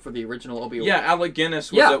play for the original Obi-Wan. Yeah, Alec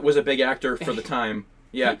Guinness was, Yeah. was a big actor for the time.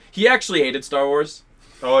 Yeah. He actually hated Star Wars.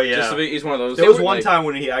 Oh yeah. Just to be, he's one of those. There was like- one time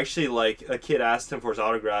when he actually like a kid asked him for his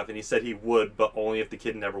autograph, and he said he would, but only if the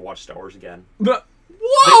kid never watched Star Wars again. But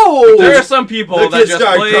Whoa! there are some people The that kid just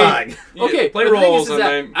started play, crying. Okay, play but the thing roles is and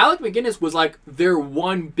that they... Alec McGuinness was like their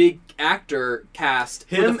one big actor cast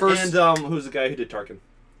for Him the first. and who's the guy who did Tarkin?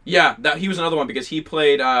 Yeah, that he was another one because he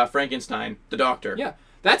played Frankenstein, the Doctor. Yeah,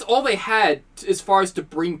 that's all they had as far as to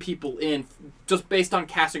bring people in, just based on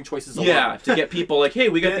casting choices alone. Yeah, to get people like, hey,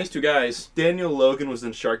 we got Yeah. these 2 guys. Daniel Logan was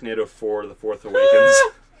in Sharknado 4: The Force Awakens.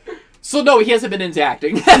 So no, he hasn't been into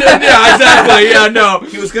acting. Yeah, exactly. Yeah, no.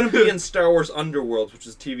 He was going to be in Star Wars Underworld, which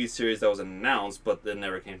is a TV series that was announced, but then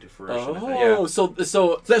never came to fruition. I think. Oh, so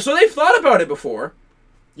So they've thought about it before.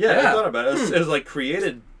 Yeah, Yeah. I thought about it. It was like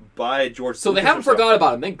created by George. so they Lucas haven't himself. forgot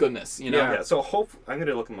about him. Thank goodness. You know. Yeah. Yeah, so I'm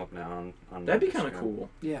gonna look him up now on That'd be kind of Instagram. cool.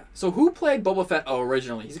 Yeah. So who played Boba Fett? Oh,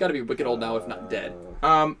 originally, he's got to be wicked old now, if not dead.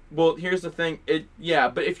 Well, here's the thing.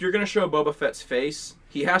 But if you're gonna show Boba Fett's face,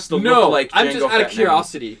 he has to No, look like I'm Jango just out Fett of now.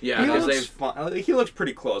 curiosity. Yeah, He because looks they've fun. He looks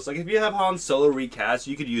pretty close. Like if you have Han Solo recast,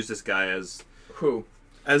 you could use this guy as who?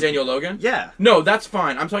 Daniel Logan? Yeah. No, that's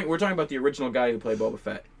fine. We're talking about the original guy who played Boba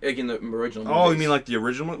Fett. Like in the original Oh, you movies. mean like the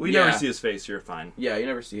original one? We Yeah. never see his face. You're fine. Yeah, you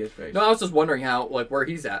never see his face. No, I was just wondering where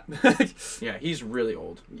he's at. Yeah, he's really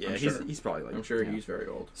old. Yeah, I'm he's sure. he's probably like. I'm sure yeah. he's very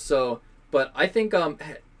old. So, but I think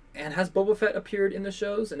and has Boba Fett appeared in the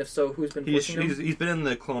shows? And if so, who's been pushing him? He's been in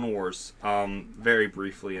the Clone Wars, very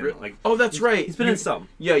briefly, and like Oh, that's right. he's been in some.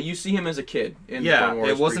 Yeah, you see him as a kid in Yeah, Clone Wars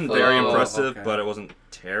it wasn't briefly. very Oh, impressive, okay. but it wasn't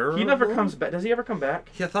terrible. He never comes back. Does he ever come back?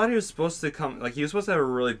 Yeah, I thought he was supposed to come. Like he was supposed to have a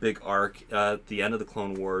really big arc at the end of the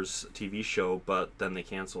Clone Wars TV show, but then they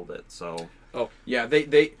canceled it. So Yeah,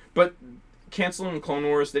 but canceling Clone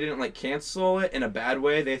Wars, they didn't like cancel it in a bad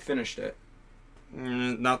way. They finished it.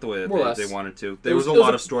 Not the way More or that less. they wanted to. It There was a was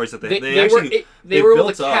lot of stories that they They actually were able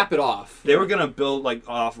built to up. cap it off. They were gonna build like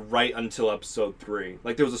off right until episode 3.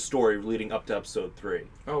 Like there was a story leading up to episode 3.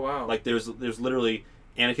 Oh wow. Like there's literally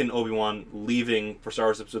Anakin and Obi-Wan leaving for Star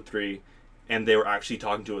Wars episode 3, and they were actually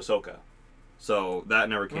talking to Ahsoka. So that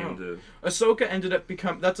never came to. Ahsoka ended up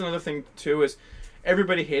that's another thing too is.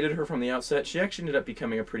 Everybody hated her from the outset. She actually ended up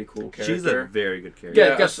becoming a pretty cool character. She's a very good character.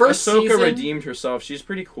 Yeah, first Ahsoka season- redeemed herself. She's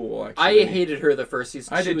pretty cool, actually. I hated her the first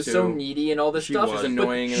season. I She did was too. so needy and all this She stuff. was. She's But-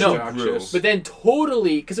 annoying and no, obnoxious. But then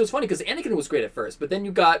totally, because it was funny, because Anakin was great at first, but then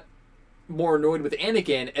you got more annoyed with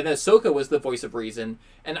Anakin, and then Ahsoka was the voice of reason,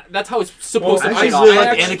 and that's how it's supposed I to actually play really off.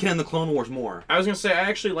 like actually- Anakin in the Clone Wars more. I was gonna say I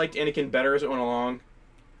actually liked Anakin better as it went along,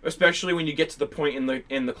 especially when you get to the point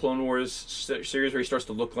in the Clone Wars series where he starts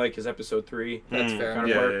to look like his Episode 3 That's fair.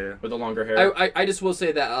 counterpart Yeah. with the longer hair. I just will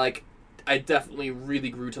say that, like, I definitely really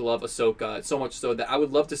grew to love Ahsoka, so much so that I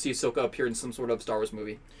would love to see Ahsoka appear in some sort of Star Wars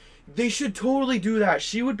movie. They should totally do that.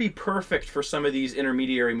 She would be perfect for some of these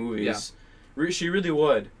intermediary movies. She really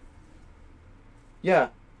would. Yeah,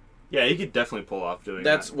 Yeah, he could definitely pull off doing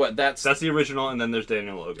that's that. what that's That's the original, and then there's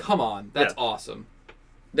Daniel Logan. Come on, that's Yeah. awesome.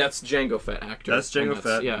 that's Jango Fett actor. That's Jango And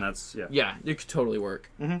Fett, Yeah, and that's yeah, it could totally work.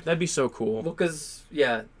 Mhm. That'd be so cool. Well, because,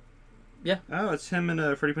 yeah, Oh, it's him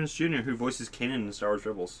and Freddie Prinze Jr. who voices Kanan in Star Wars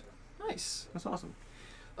Rebels. nice. That's awesome.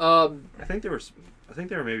 Um, I think they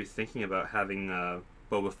were maybe thinking about having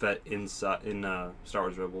Boba Fett in Star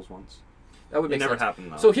Wars Rebels once. that would It make never sense.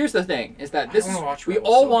 happened though. So here's the thing: is that this I wanna is watch we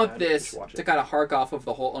Rebels all so want bad. this Just watch to it. kind of hark off of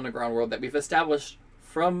the whole underground world that we've established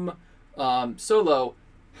from Solo.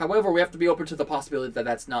 However, we have to be open to the possibility that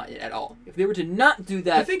that's not it at all. If they were to not do I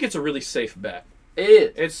that, think it's a really safe bet. it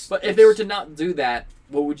is. It's But if they were to not do that,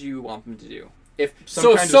 what would you want them to do? If Some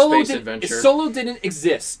so, kind of Solo space did, adventure. if Solo didn't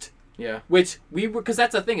exist, yeah. which we were, because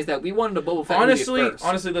that's the thing is that we wanted a Boba Fett movie first.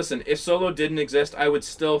 Honestly, listen. If Solo didn't exist, I would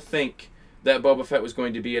still think that Boba Fett was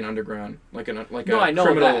going to be an underground, like no, a I know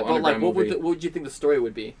criminal that, but underground like, movie. what would you think the story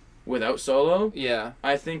would be? Without Solo, Yeah,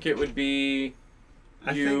 I think it would be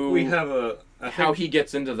I think we have a how he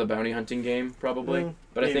gets into the bounty hunting game, probably.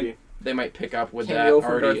 But I think maybe. they might pick up with cameo that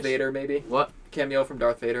from already. Darth Vader, maybe. What? Cameo from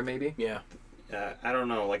Darth Vader, maybe. Yeah. I don't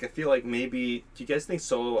know. Like I feel like maybe. Do you guys think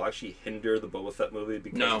Solo will actually hinder the Boba Fett movie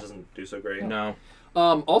because No. it doesn't do so great? No.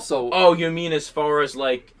 Also, Oh, you mean as far as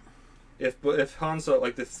like? If Han Solo,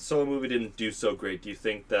 like the Solo movie didn't do so great, do you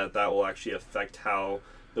think that will actually affect how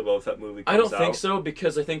the Boba Fett movie comes I don't think out? so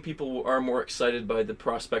because I think people are more excited by the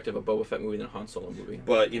prospect of a Boba Fett movie than a Han Solo movie.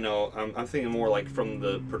 But I'm thinking more like from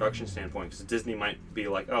the production standpoint, because Disney might be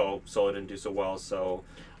like, oh, Solo didn't do so well, so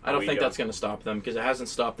I don't we think go. that's going to stop them because it hasn't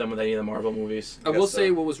stopped them with any of the Marvel movies. I guess will so.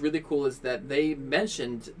 say what was really cool is that they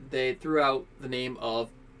threw out the name of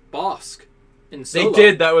Bosk in Solo. They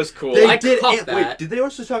did. That was cool. They I did. caught Wait, that. did they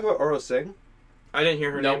also talk about Oro Singh? I didn't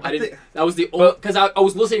hear her No, name. I didn't. think- That was the only because I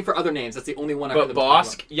was listening for other names. That's the only one I heard But them talk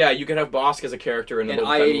Bosk, yeah, you could have Bosk as a character in the And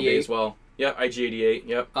Boba Fett movie I-88. as well. Yep, IG-88.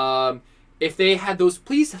 Yep. about. If they had those,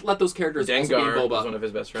 please let those characters also be in Dengar was one Boba. of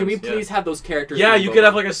his best friends. Can we yeah. please have those characters? Yeah, be in you could Boba?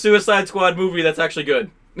 have like a Suicide Squad movie that's actually good.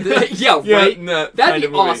 yeah, right. that That'd kind be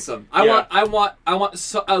of movie. awesome. Yeah. I want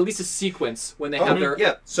at least a sequence when they have their.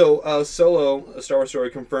 Yeah. So Solo, A Star Wars Story,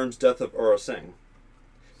 confirms death of Oro Singh.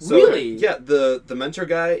 So, Really? Yeah. The mentor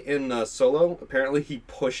guy in Solo, apparently he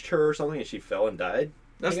pushed her or something, and she fell and died.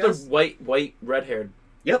 That's I the guess. white red-haired.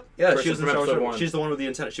 Yep. Yeah. Person She was in from Star Wars episode Story. 1. She's the one with the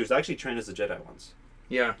antenna. She was actually trained as a Jedi once.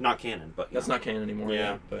 Yeah, Not canon, but that's not canon anymore.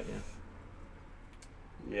 Yeah. But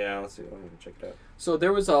yeah. Yeah. Let's see. Let me check it out. So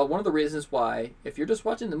there was one of the reasons why, if you're just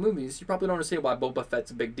watching the movies, you probably don't understand why Boba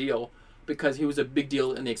Fett's a big deal, because he was a big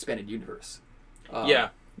deal in the expanded universe.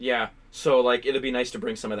 Yeah. So like, it'd be nice to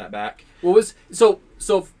bring some of that back. What was so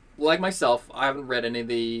like myself? I haven't read any of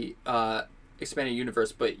the expanded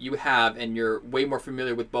universe, but you have, and you're way more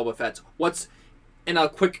familiar with Boba Fett's. What's in a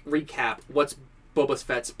quick recap? What's Boba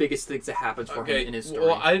Fett's biggest things that happens for him in his story?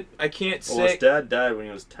 Well, I can't Well, say. his dad died when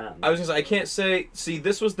he was 10. I was gonna say I can't say. See,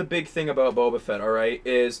 this was the big thing about Boba Fett. All right,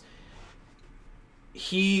 is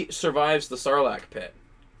he survives the Sarlacc pit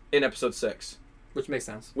in Episode 6, Which makes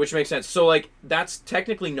sense. which makes sense. So like, that's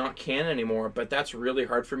technically not canon anymore, but that's really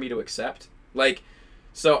hard for me to accept. Like,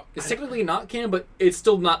 so It's technically not canon, but it's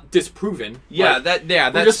still not disproven. yeah, Like,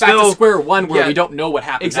 that's we're just back still to square one where yeah, we don't know what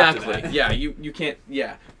happens exactly. after that. Yeah, you can't.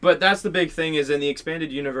 Yeah, but that's the big thing is in the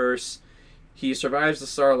expanded universe, he survives the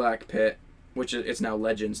Sarlacc pit, which is, it's now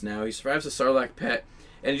Legends now. He survives the Sarlacc pit,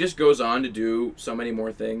 and he just goes on to do so many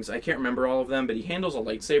more things. I can't remember all of them, but he handles a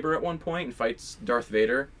lightsaber at one point and fights Darth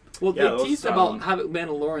Vader. Well, Yeah, they those, teased about having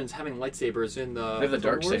Mandalorians having lightsabers in the. They have the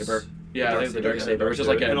Clone Wars. Darksaber. Yeah, they have the Darksaber, which is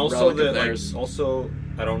like a and also relic of the theirs. also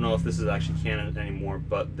I don't know if this is actually canon anymore,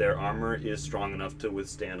 but their armor is strong enough to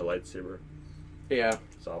withstand a lightsaber. Yeah.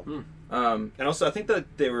 So, Um, and also I think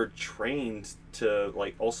that they were trained to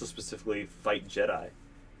like also specifically fight Jedi.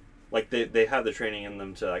 Like they have the training in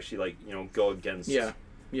them to actually like go against yeah.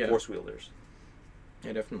 Force wielders.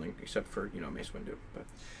 Yeah, definitely. Except for Mace Windu, but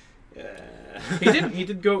Yeah.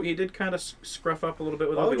 he did kind of scruff up a little bit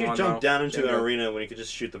with Why would Obi-Wan. you jump though. down into Yeah, an no. arena when you could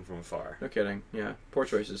just shoot them from afar? No kidding. Yeah, poor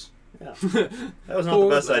choices. Yeah. That was not the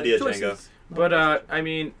best idea, Django. But I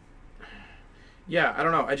mean, yeah, I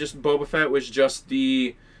don't know. Boba Fett was just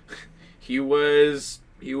the he was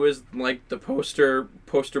like the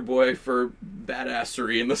poster boy for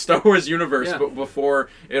badassery in the Star Wars universe, Yeah. but before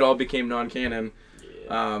it all became non-canon.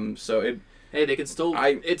 Hey, they can still.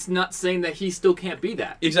 It's not saying that he still can't be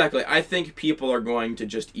that. Exactly. I think people are going to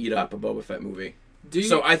just eat up a Boba Fett movie. Do you?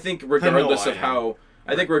 So I think regardless I of am. how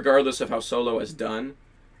regardless of how Solo is done,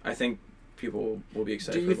 I think people will be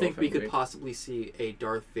excited. Do you for a think Boba we Fett could movie. possibly see a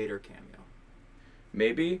Darth Vader cameo?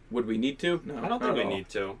 Maybe. Would we need to? No. I don't think we need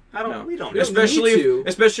to. We don't. We Especially need to.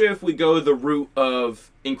 especially if we go the route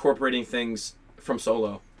of incorporating things from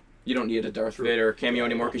Solo. You don't need a Darth Vader cameo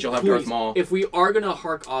anymore because you'll have Darth Please, Maul. If we are going to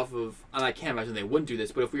hark off of, and I can't imagine they wouldn't do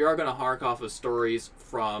this, but if we are going to hark off of stories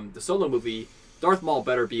from the Solo movie, Darth Maul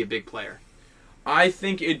better be a big player. I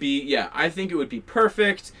think it would be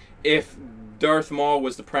perfect if Darth Maul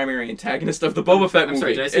was the primary antagonist of the Boba Fett movie. I'm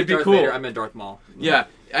sorry, did I say it'd be Darth cool. Vader? I meant Darth Maul. Yeah,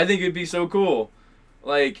 I think it'd be so cool.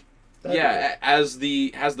 Like, as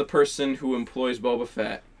the person who employs Boba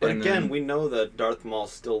Fett. But and again, then- we know that Darth Maul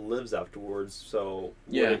still lives afterwards, so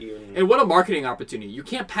Yeah. would it even... And what a marketing opportunity. You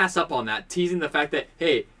can't pass up on that, teasing the fact that,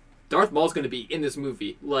 hey, Darth Maul's going to be in this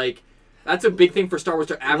movie. Like, that's a big thing for Star Wars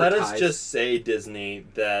to advertise. Let us just say, Disney,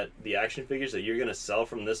 that the action figures that you're going to sell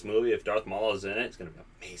from this movie, if Darth Maul is in it, it's going to be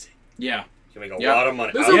amazing. yeah. It's going to make a Yeah. lot of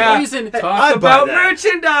money. There's I- a reason. Hey, Talk I'd buy about that.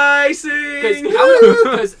 merchandising.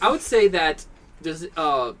 Because I would say that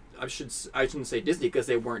I shouldn't say Disney because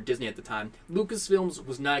they weren't Disney at the time. Lucasfilms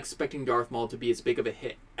was not expecting Darth Maul to be as big of a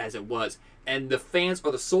hit as it was, and the fans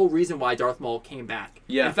are the sole reason why Darth Maul came back.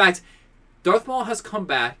 Yeah. In fact, Darth Maul has come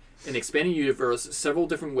back in the expanding universe several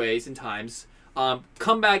different ways and times.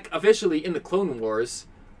 Come back officially in the Clone Wars.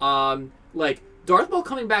 Like Darth Maul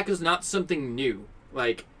coming back is not something new.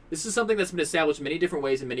 Like this is something that's been established many different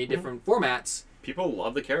ways in many different formats. People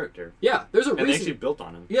love the character. Yeah, there's a And they reason. actually built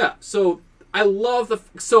on him. Yeah, so I love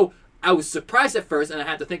so I was surprised at first, and I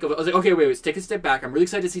had to think of it. I was like, okay, wait, let's take a step back. I'm really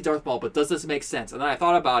excited to see Darth Maul, but does this make sense? And then I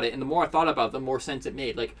thought about it, and the more I thought about it, the more sense it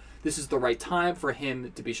made. Like, this is the right time for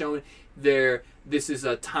him to be shown. This is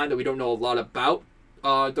a time that we don't know a lot about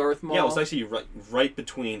Darth Maul. Yeah, it was actually right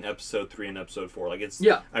between Episode 3 and Episode 4. Like it's.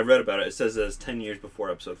 Yeah. I read about it. It says that it's 10 years before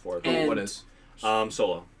Episode 4. And- What is?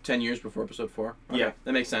 Solo. 10 years before Episode 4. Okay, Yeah.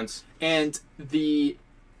 that makes sense. And the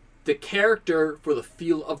character for the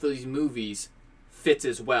feel of these movies fits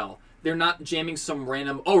as well. They're not jamming some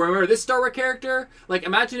random. Oh, remember this Star Wars character? Like,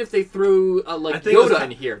 imagine if they threw I think it was Yoda in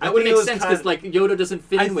here. I That would think it make was sense kind because like Yoda doesn't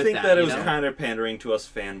fit I in with think that. that it you was know? kind of pandering to us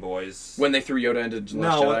fanboys. When they threw Yoda into The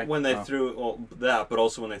Last No, Jedi. when they Oh. threw that, but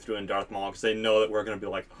also when they threw in Darth Maul, because they know that we're going to be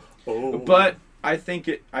like, oh. But I think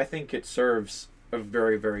it serves a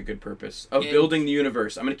very, very good purpose of And- building the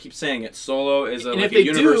universe. I'm going to keep saying it. Solo is And like if a they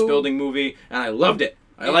universe do- building movie, and I loved it.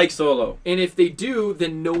 I And- like Solo. And if they do,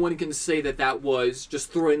 then no one can say that that was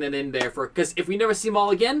just throwing them in there for. Because if we never see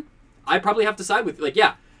Maul again, I probably have to side with like,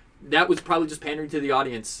 yeah, that was probably just pandering to the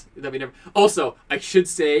audience that we never. Also, I should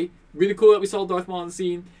say, really cool that we saw Darth Maul on the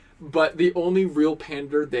scene. But the only real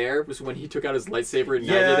pander there was when he took out his lightsaber and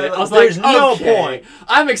ignited it. I was there's like, no okay, point.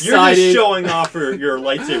 I'm You're excited. just showing off your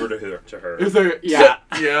lightsaber to her. It's like, yeah.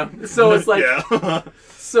 Yeah. So it's like, yeah.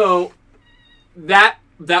 so that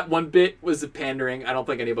one bit was a pandering. I don't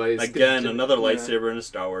think anybody's Again, another yeah. lightsaber in a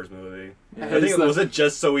Star Wars movie. Yeah, I think it's was it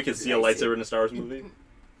just so we could see a lightsaber in a Star Wars movie?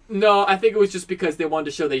 No, I think it was just because they wanted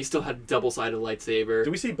to show that he still had a double-sided lightsaber.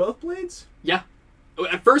 Do we see both blades? Yeah.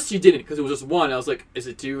 At first you didn't because it was just one. I was like, is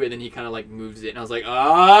it two? And then he kind of like moves it. And I was like,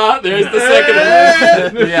 there's the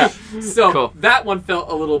second one. Yeah. So Cool. that one felt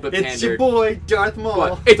a little bit It's your pandered. boy, Darth Maul.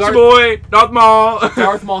 But It's Darth, your boy, Darth Maul.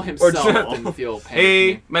 Darth Maul himself Darth- didn't feel pandered.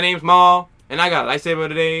 Hey, my name's Maul, and I got a lightsaber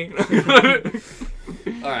today.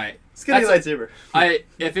 All right. Skinny That's- lightsaber.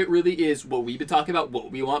 If it really is what we've been talking about,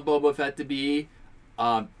 what we want Boba Fett to be,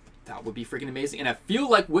 that would be freaking amazing. And I feel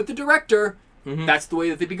like with the director, that's the way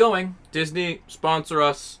that they'd be going. Disney, sponsor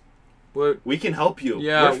us. We can help you.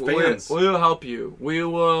 Yeah, We're fans. we'll help you.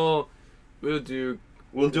 We'll do.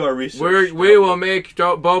 We'll do our research. We will make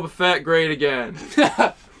Boba Fett great again.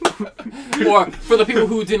 Or for the people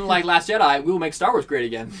who didn't like Last Jedi, we will make Star Wars great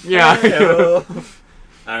again. Yeah.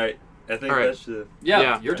 All right. I think All right. that should.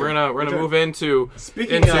 Yeah, We're gonna move into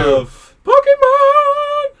Speaking of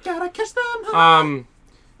Pokemon. gotta catch them.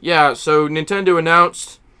 Yeah. So Nintendo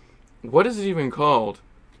announced. What is it even called?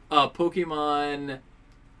 Pokemon,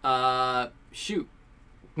 Shoot.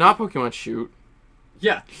 Not Pokemon Shoot.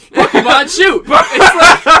 Yeah, Pokemon Shoot. It's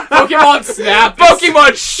like Pokemon Snap.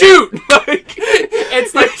 Pokemon Shoot. Like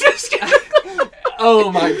It's like just.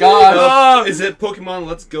 Oh my god. is it Pokemon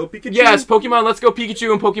Let's Go Pikachu? Yes, Pokemon Let's Go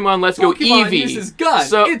Pikachu and Pokemon Let's Go Pokemon Eevee. uses gun.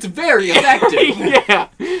 So- It's very effective. Yeah.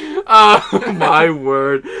 My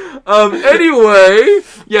word. Anyway,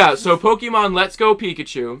 yeah, so Pokemon Let's Go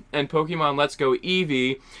Pikachu and Pokemon Let's Go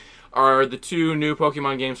Eevee are the two new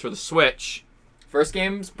Pokemon games for the Switch. First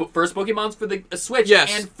Pokemon's for the Switch,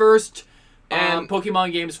 Yes. and first And-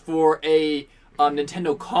 Pokemon games for a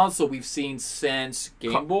Nintendo console we've seen since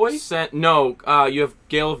Game Boy. No, you have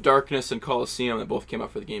Gale of Darkness and Coliseum that both came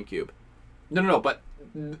out for the GameCube. No, but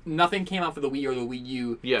nothing came out for the Wii or the Wii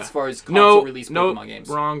U Yeah. as far as console release no, Pokemon games.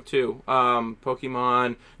 wrong too.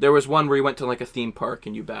 Pokemon. There was one where you went to like a theme park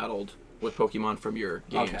and you battled with Pokemon from your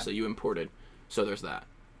games Okay. that you imported. So there's that.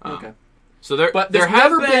 Okay, So there, but there there's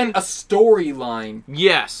have never been a storyline.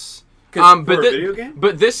 yes. For But a video game?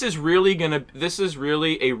 But this is really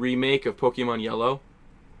a remake of Pokemon Yellow.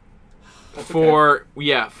 For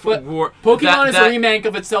But for Pokemon is that, a remake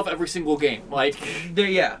of itself every single game. Like,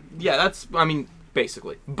 yeah, that's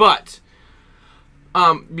basically. But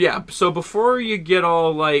yeah, so before you get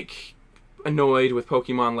all like annoyed with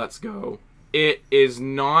Pokemon Let's Go, it's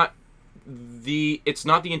not the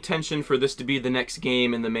intention for this to be the next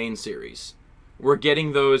game in the main series. We're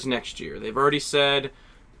getting those next year. They've already said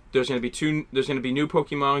there's going to be new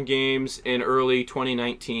Pokemon games in early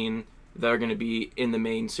 2019 that are going to be in the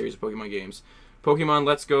main series of Pokemon games. Pokemon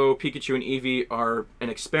Let's Go, Pikachu, and Eevee are an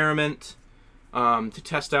experiment to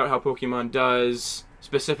test out how Pokemon does,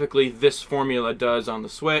 specifically this formula does on the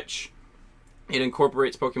Switch. It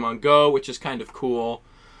incorporates Pokemon Go, which is kind of cool.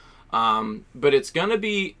 But it's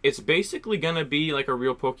basically going to be like a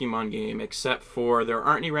real Pokemon game, except for there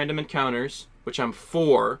aren't any random encounters, which I'm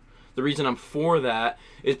for. The reason I'm for that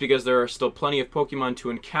is because there are still plenty of Pokemon to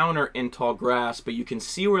encounter in tall grass, but you can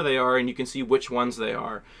see where they are and you can see which ones they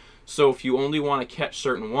are. So if you only want to catch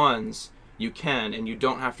certain ones, you can, and you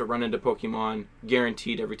don't have to run into Pokemon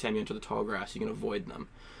guaranteed every time you enter the tall grass. You can avoid them.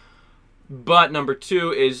 But number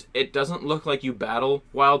two is it doesn't look like you battle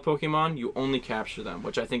wild Pokemon, you only capture them,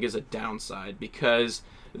 which I think is a downside because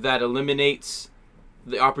that eliminates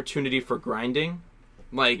the opportunity for grinding.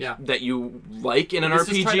 That you like in an this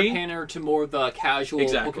RPG. is trying to pander to more of the casual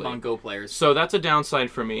Exactly. Pokemon Go players. So that's a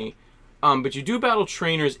downside for me. But you do battle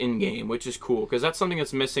trainers in-game, which is cool, because that's something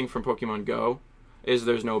that's missing from Pokemon Go, is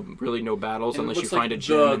there's no battles And it unless you looks find like a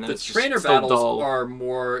gym, and then the it's trainer just so battles dull. are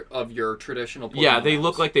more of your traditional Pokemon Yeah, they battles.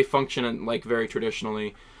 look like they function like very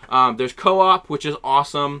traditionally. There's co-op, which is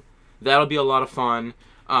awesome. That'll be a lot of fun.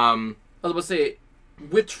 I was about to say,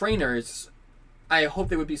 with trainers, I hope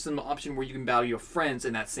there would be some option where you can battle your friends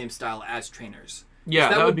in that same style as trainers. Yeah,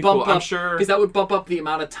 that would be cool. I'm sure. Because that would bump up the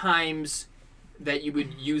amount of times that you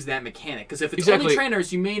would use that mechanic. Because if it's Exactly. only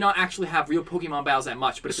trainers, you may not actually have real Pokemon battles that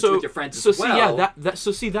much. But if it's with your friends as well...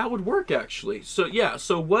 that would work actually.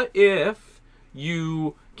 So what if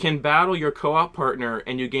you can battle your co-op partner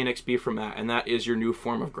and you gain XP from that, and that is your new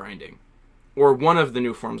form of grinding, or one of the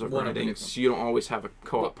new forms of grinding. So you don't always have a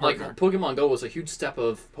co-op partner. Like Pokemon Go was a huge step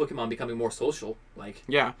of Pokemon becoming more social. Like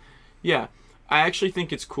Yeah. I actually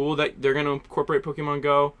think it's cool that they're going to incorporate Pokemon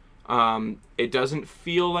Go. It doesn't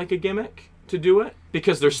feel like a gimmick to do it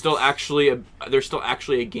because there's still actually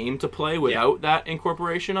a game to play without that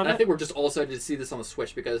incorporation of and it. I think we're just all excited to see this on the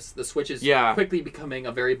Switch because the Switch is quickly becoming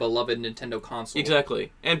a very beloved Nintendo console.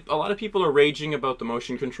 Exactly. And a lot of people are raging about the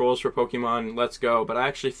motion controls for Pokemon Let's Go, but I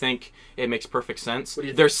actually think it makes perfect sense.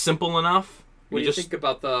 They're simple enough. What do you think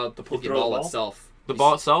about the Pokeball itself? The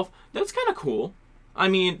ball itself? That's kind of cool. I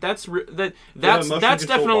mean, that's motion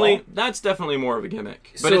definitely more of a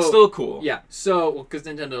gimmick, but it's still cool. Yeah. So, because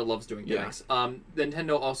Nintendo loves doing gimmicks.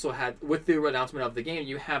 Nintendo also had, with the announcement of the game,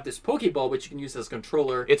 you have this Pokeball which you can use as a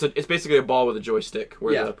controller. It's basically a ball with a joystick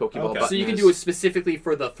where the Pokeball button so you can is. do it specifically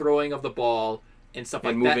for the throwing of the ball and stuff and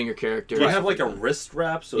like moving that. your character. Do you have like a wrist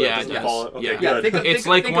wrap so Yeah, that doesn't yes. fall? Okay, Yeah. Yeah, good. It's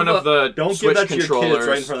like one of the Don't Switch give that to your controllers. kids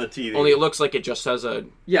right in front of the TV. Only it looks like it just has a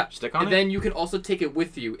Yeah, stick on and it. then you can also take it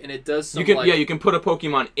with you, and it does some You can like, you can put a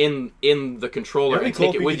Pokemon in the controller It'd be and cool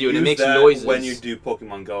take if it with could you, and it use makes that noises when you do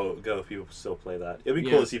Pokemon Go. If people still play that, it'd be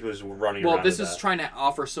Yeah. cool to see if it was running Well, around. this with is that. trying to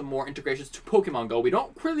offer some more integrations to Pokemon Go. We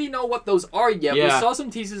don't really know what those are yet. We Yeah. saw some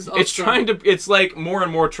teases of It's some... trying to. It's like more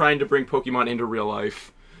and more trying to bring Pokemon into real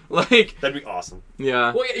life. Like, That'd be awesome.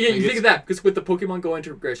 yeah. Well, yeah, Like, you think it's- of that, because with the Pokemon Go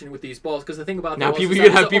integration with these balls, because the thing about the Now balls people is you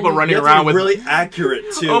could that have it's people only- running You have to around be with. really accurate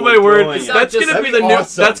too. Oh my when word! throwing it. That's just- gonna be that'd the be new.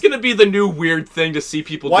 awesome. That's gonna be the new weird thing to see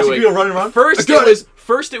people Watching doing. people running around.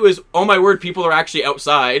 First it was oh my word, people are actually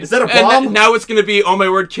outside. Is that a And bomb? now it's gonna be oh my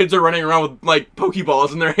word, kids are running around with like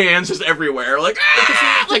Pokeballs in their hands just everywhere. Like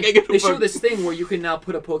ah! Like, I get They show a- this thing where you can now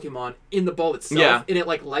put a Pokemon in the ball itself, Yeah. and it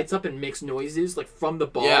like lights up and makes noises like from the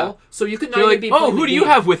ball. Yeah. So you could not You're even like, be oh, playing who the do you game.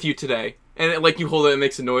 have with you today? And it, like you hold it and it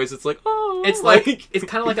makes a noise. It's like oh, It's like it's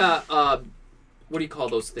kind of like a what do you call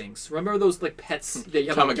those things? Remember those like pets that you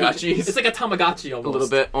have on Tamagotchis. It's like a Tamagotchi a almost. little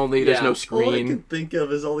bit. Only there's Yeah. no All I screen. can think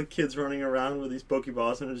of is all the kids running around with these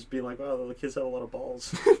Pokeballs and just being like, wow, the kids have a lot of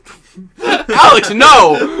balls. Alex,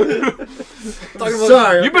 no! Talking about-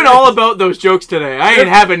 Sorry. You've been all about those jokes today. I ain't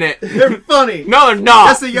having it. They're funny. No, they're not.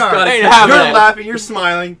 Yes, they are. I ain't having You're it. laughing. You're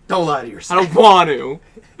smiling. Don't lie to I yourself. don't want to.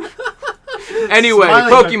 Anyway,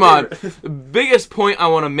 Smiling's my Pokemon. favorite. The biggest point I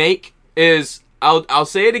want to make is I'll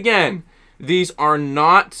say it again. These are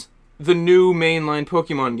not the new mainline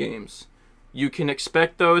Pokemon games. You can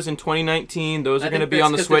expect those in 2019. Those I are going to think be that's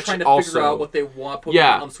on the 'cause Switch they're trying to figure out also. what they want Pokemon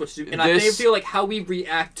Yeah. on the Switch to do. And This- I feel like how we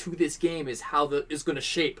react to this game is how is going to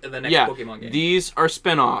shape the next Yeah, Pokemon game. these are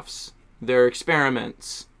spin-offs. They're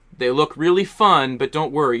experiments. They look really fun, but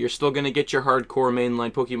don't worry, you're still going to get your hardcore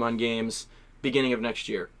mainline Pokemon games beginning of next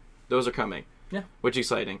year. Those are coming. Yeah. Which is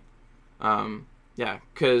exciting. Yeah,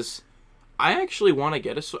 because I actually want to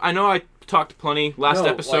get a Switch. I know I talked plenty last No,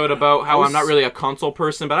 episode like, about how I I'm not was- really a console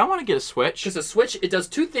person, but I want to get a Switch. Because the Switch, it does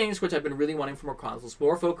two things which I've been really wanting from more consoles.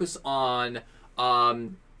 More focus on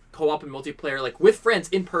co-op and multiplayer, like with friends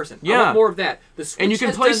in person. I Yeah. want more of that. The Switch And you can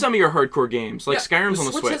has play done- some of your hardcore games, like yeah, Skyrim's on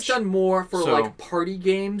the Switch Switch. has done more for So- like party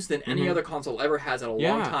games than any other console ever has in a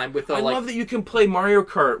long time. With the, I like, love that you can play Mario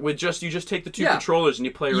Kart with you just take the two Yeah. controllers and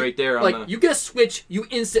you play right there on like the... you get a Switch, you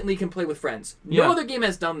instantly can play with friends. No Yeah. other game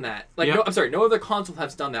has done that. Like Yeah. no, I'm sorry, no other console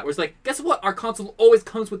has done that. Where it's like, guess what? Our console always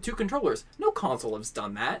comes with two controllers. No console has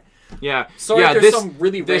done that. Yeah, Sorry, yeah. there's This some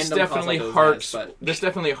really this random definitely console harks. that does that, This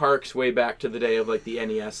definitely harks way back to the day of like the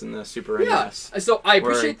NES and the Super Yeah, NES. so I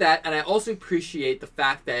Where- appreciate that, and I also appreciate the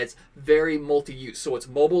fact that it's very multi-use. So it's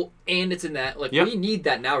mobile and it's in that. Like Yep. we need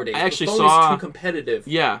that nowadays. I actually the phone saw- is too competitive.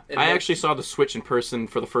 Yeah, And I like- actually saw the Switch in person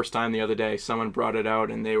for the first time the other day. Someone brought it out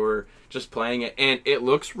and they were just playing it, and it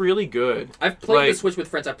looks really good. I've played Like- the Switch with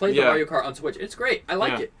friends. I played Yeah. the Mario Kart on Switch. It's great. I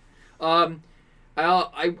like Yeah. it.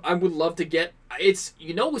 I would love to get. It's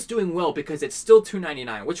it's doing well because it's still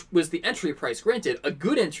 $299, which was the entry price. Granted, a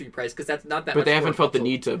good entry price because that's not that. But much they for a haven't felt the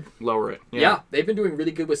console. need to lower it. Yeah, they've been doing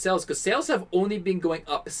really good with sales because sales have only been going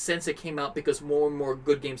up since it came out because more and more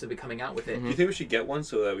good games have been coming out with it. Mm-hmm. Do you think we should get one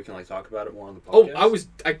so that we can like talk about it more on the Oh, podcast?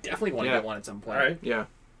 I definitely want to Yeah. get one at some point. All right, Yeah.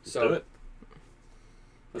 So do it.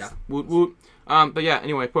 yeah. Woot woot. But yeah,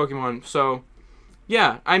 anyway, Pokemon. So,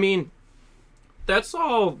 yeah, I mean, that's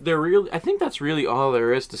all there really. I think that's really all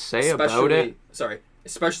there is to say about it.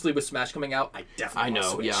 Especially with Smash coming out, I definitely I want to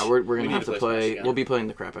know. Switch. Yeah, we're We gonna need have to to play play. Smash again. We'll be playing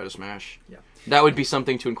the crap out of Smash. Yeah. That would be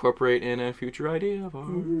something to incorporate in a future idea of ours.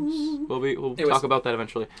 We'll Anyways. talk about that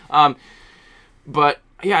eventually. But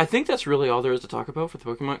yeah, I think that's really all there is to talk about for the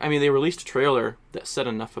Pokemon. I mean, they released a trailer that said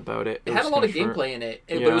enough about it. It had a was lot of kinda short. gameplay in it,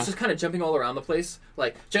 but it Yeah. was just kind of jumping all around the place.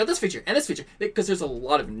 Like, check out this feature and this feature, because there's a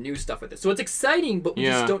lot of new stuff with it. So it's exciting, but we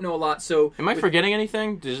Yeah. just don't know a lot. So Am I with- forgetting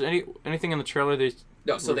anything? Does anything in the trailer?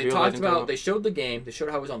 No, so they revealed I talked didn't know about, about? they showed the game, they showed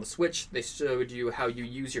how it was on the Switch, they showed you how you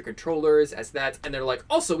use your controllers as that, and they're like,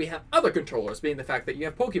 also we have other controllers, being the fact that you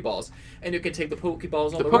have Pokeballs, and you can take the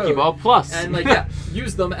Pokeballs on The the road. Pokeball Plus. And like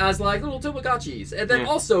use them as like little Tamagotchis. And then Yeah.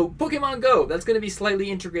 also Pokemon Go, that's going to be slightly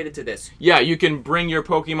integrated to this. Yeah, you can bring your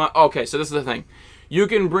Pokemon. Okay, so this is the thing. You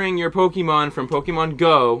can bring your Pokemon from Pokemon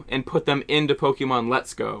Go and put them into Pokemon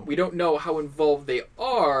Let's Go. We don't know how involved they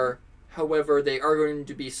are. However, they are going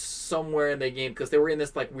to be somewhere in the game because they were in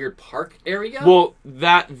this like weird park area. Well,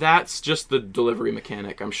 that's just the delivery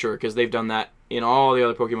mechanic, I'm sure, because they've done that in all the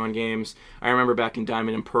other Pokemon games. I remember back in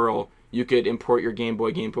Diamond and Pearl, you could import your Game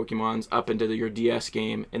Boy game Pokemons up into your DS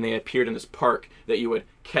game, and they appeared in this park that you would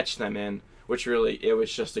catch them in. which really it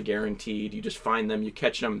was just a guaranteed. You just find them, you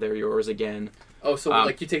catch them, they're yours again. Oh, so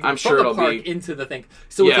like you take them I'm from sure the it'll park be- into the thing.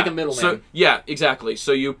 So it's like a middleman. So, yeah, exactly.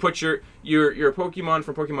 So you put your Pokemon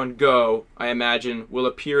from Pokemon Go, I imagine, will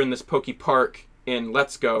appear in this Poke Park in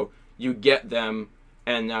Let's Go. You get them,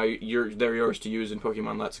 and now they're yours to use in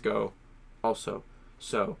Pokemon Let's Go also.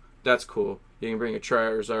 So that's cool. You can bring your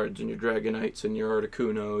Charizards and your Dragonites and your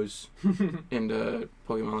Articunos into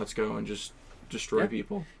Pokemon Let's Go and just destroy Yeah.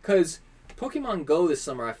 people. Because Pokemon Go this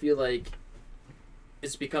summer, I feel like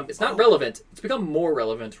it's not relevant. It's become more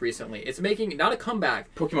relevant recently. It's making not a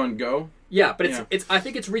comeback. Pokemon Go? Yeah, but Yeah. I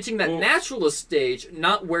think it's reaching that Well- naturalist stage,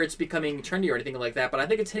 not where it's becoming trendy or anything like that, but I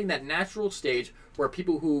think it's hitting that natural stage where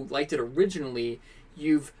people who liked it originally,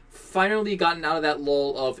 you've finally gotten out of that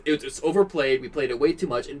lull of it's overplayed, we played it way too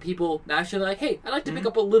much, and people naturally like, hey, I'd like to pick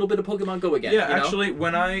up a little bit of Pokemon Go again. Yeah, you know? actually,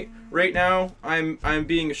 right now I'm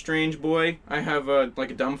being a strange boy. I have a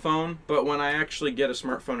dumb phone, but when I actually get a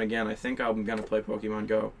smartphone again, I think I'm gonna play Pokemon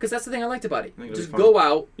Go Because that's the thing I liked about it. think it'll Just be fun. go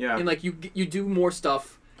out Yeah. and like you do more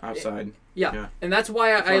stuff. outside. Yeah. Yeah. And that's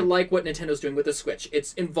why I Fun. like what Nintendo's doing with the Switch.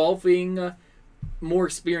 It's involving more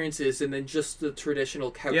experiences than just the traditional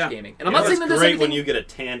couch Yeah. gaming. And I'm You know, not saying that it's there's great anything when you get a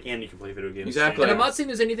tan and you can play video games. Exactly. and I'm not saying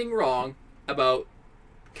there's anything wrong about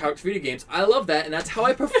couch video games. I love that, and that's how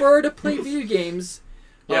I prefer to play video games.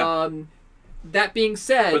 Yeah. That being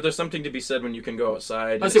said, But there's something to be said when you can go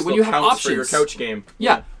outside. and I say, it when still you have counts for your options. couch game.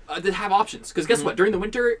 yeah, they have options. Because guess what? During the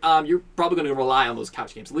winter, you're probably going to rely on those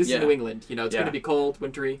couch games. At least in Yeah. New England, it's Yeah. going to be cold,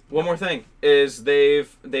 wintry. One more thing is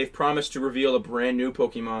they've promised to reveal a brand new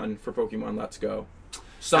Pokemon for Pokemon Let's Go.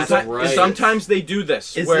 right. Sometimes they do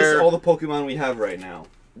this. Is where, this all the Pokemon we have right now?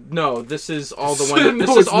 No, this is all the one. No,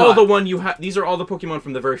 This is it's all not. the one you have. These are all the Pokemon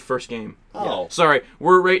from the very first game. Oh. Sorry,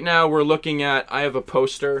 we're looking at. I have a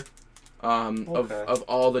poster, Okay. of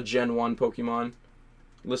all the Gen 1 Pokemon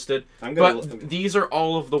listed. I'm But gonna look. these are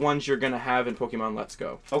all of the ones you're gonna have in Pokemon Let's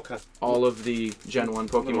Go. Okay. All of the Gen 1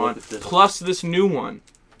 gonna look Pokemon, at this. plus this new one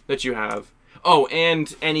that you have. Oh,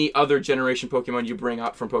 and any other generation Pokemon you bring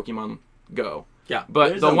up from Pokemon Go. Yeah. But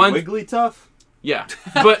There's the a one, Wigglytuff. yeah,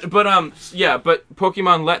 but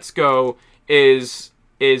Pokemon Let's Go is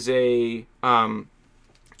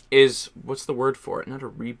what's the word for it? Not a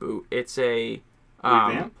reboot. It's a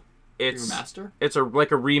Revamp? It's Remaster? It's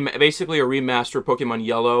basically a remaster of Pokemon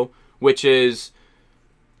Yellow, which is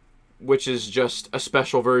just a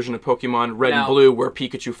special version of Pokemon Red Now- and Blue where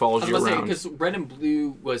Pikachu follows I was you about to say, around. because Red and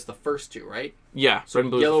Blue was the first two, right? Yeah, Red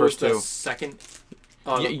and Blue Yellow was the was first the two. second.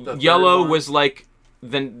 The third Yellow one. was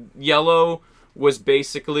Yellow was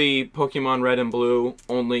basically Pokemon Red and Blue,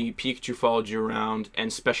 only Pikachu followed you around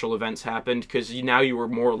and special events happened because now you were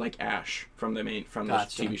more like Ash from the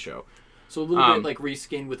Gotcha. TV show. So a little bit like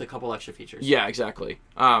reskinned with a couple extra features. Yeah, exactly.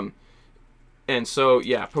 And so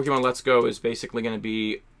yeah, Pokemon Let's Go is basically going to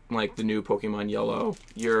be like the new Pokemon Yellow.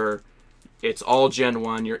 It's all Gen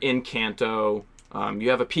 1. You're in Kanto. You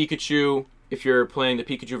have a Pikachu if you're playing the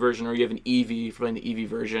Pikachu version, or you have an Eevee if you're playing the Eevee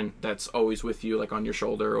version. That's always with you, like on your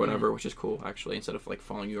shoulder or whatever, which is cool actually. Instead of like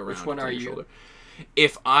following you around. Which one on are your you? Shoulder.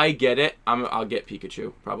 If I get it, I'll get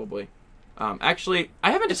Pikachu probably. Actually, I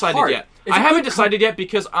haven't decided hard. yet. It's I a haven't good decided yet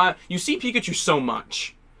because you see Pikachu so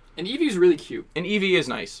much. And Eevee's really cute. And Eevee is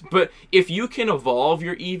nice, but if you can evolve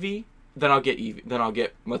your Eevee, then I'll get Eevee. Then I'll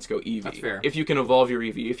get Let's Go Eevee. That's fair. If you can evolve your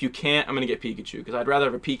Eevee, if you can't, I'm gonna get Pikachu because I'd rather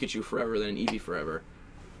have a Pikachu forever than an Eevee forever.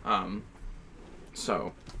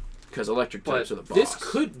 So, because electric But types are the boss. this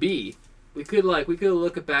could be. We could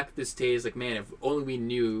look back at this day as like, man, if only we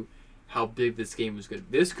knew how big this game was good.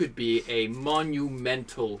 This could be a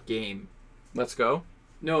monumental game. Let's Go.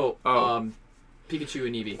 No, Oh. Pikachu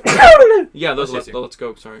and Eevee. Yeah, those Let's Let's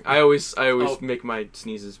Go. Sorry, I always Oh. make my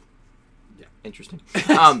sneezes. Yeah. Interesting.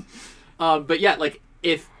 But yeah, like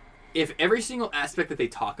if every single aspect that they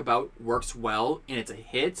talk about works well and it's a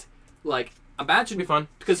hit, like imagine It'd be fun.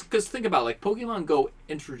 because think about like Pokemon Go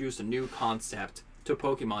introduced a new concept to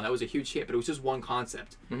Pokemon that was a huge hit, but it was just one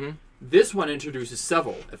concept. Mhm. This one introduces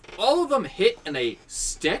several. If all of them hit and they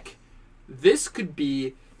stick, this could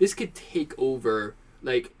take over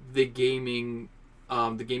like the gaming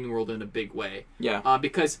world in a big way. Yeah.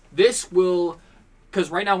 Because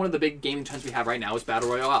right now one of the big gaming trends we have right now is battle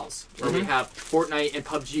royales, where we have Fortnite and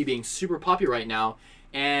PUBG being super popular right now.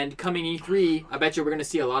 And coming E3, I bet you we're going to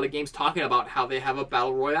see a lot of games talking about how they have a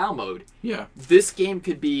battle royale mode. Yeah. This game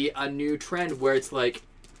could be a new trend where it's like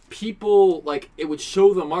people it would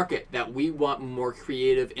show the market that we want more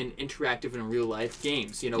creative and interactive in real life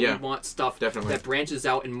games. You know, Yeah. we want stuff Definitely. that branches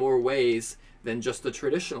out in more ways than just the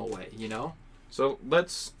traditional way. You know. So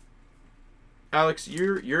let's Alex,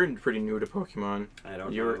 you're pretty new to Pokemon. I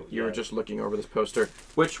don't You know. were just looking over this poster.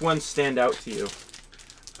 Which ones stand out to you?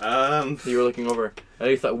 You were looking over. I know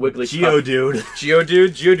you thought Wigglytuff. Geodude.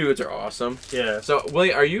 Geodudes are awesome. Yeah. So,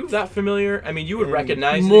 Willie, are you that familiar? I mean, you would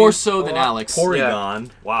recognize More these so a than lot. Alex. Porygon.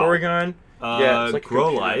 Wow. Porygon. Yeah, it's like a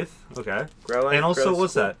Growlithe. Okay. Growlithe. And also, Growlithe's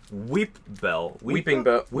what's cool. that? Weepbell. Weeping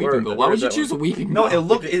Bell. Weeping Bell. Why would you choose a Weeping No, Bell?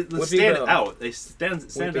 it Whipping stand Bell. out. They stand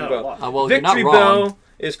Weeping out Bell. a lot. Well, Victory you're not wrong. Bell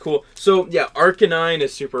is cool. So, yeah, Arcanine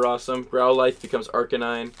is super awesome. Growlithe becomes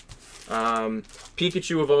Arcanine.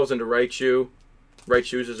 Pikachu evolves into Raichu.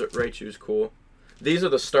 Raichu's cool. These are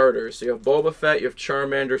the starters. So you have Boba Fett, you have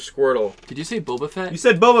Charmander, Squirtle. Did you say Boba Fett? You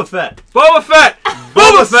said Boba Fett. Boba Fett!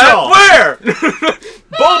 Boba Fett! Bulbasaur. Where?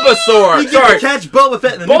 Bulbasaur! You get Sorry. to catch Boba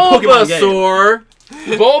Fett in the new Pokemon game.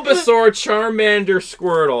 Bulbasaur, Charmander,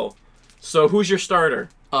 Squirtle. So who's your starter?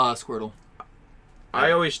 Squirtle.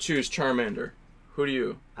 I always choose Charmander. Who do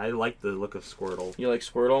you? I like the look of Squirtle. You like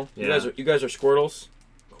Squirtle? Yeah. You guys are Squirtles?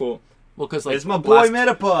 Cool. Well, because like It's my boy Blast-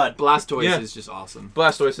 Metapod. Blastoise Yeah. is just awesome.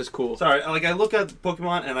 Blastoise is cool. Sorry, like I look at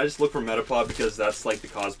Pokemon and I just look for Metapod because that's like the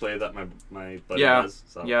cosplay that my buddy Yeah. does.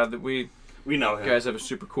 So Yeah, we we know him. guys have a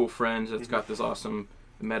super cool friend that's got this awesome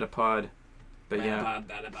Metapod. But yeah.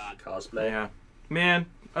 Cosplay. Yeah. Man,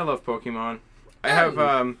 I love Pokemon.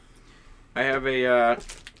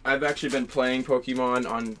 I've actually been playing Pokemon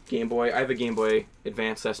on Game Boy. I have a Game Boy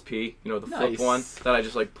Advance SP, the flip Nice. one that I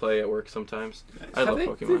just like play at work sometimes. I love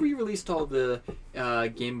Have they Pokemon. re-released all the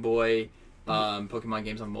Game Boy Pokemon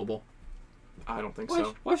games on mobile? I don't think Why,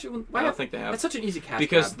 so. why should? Why I don't think they have. That's such an easy cash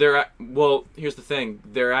Because grab. they're here's the thing.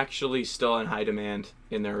 They're actually still in high demand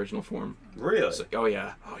in their original form. Really? So, oh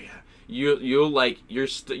yeah.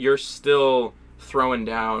 You're still throwing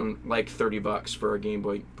down like $30 for a Game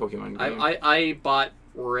Boy Pokemon game. I bought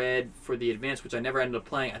Red for the Advance, which I never ended up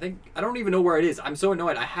playing. I don't even know where it is. I'm so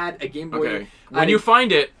annoyed. I had a Game Boy. Okay. When you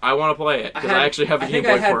find it, I want to play it because I actually have a Game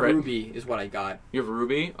Boy I had for it. Ruby is what I got. You have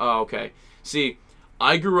Ruby? Oh, okay. See,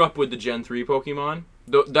 I grew up with the Gen 3 Pokemon.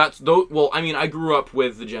 I grew up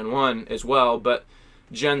with the Gen 1 as well, but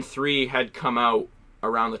Gen 3 had come out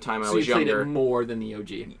around the time I So was you played younger. it more than the OG.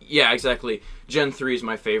 Yeah, exactly. Gen 3 is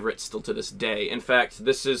my favorite still to this day. In fact,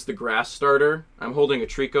 this is the grass starter. I'm holding a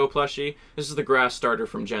Trico plushie. This is the grass starter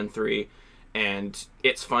from Gen 3, and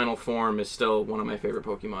its final form is still one of my favorite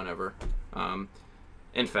Pokemon ever.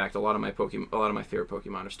 In fact, a lot of my favorite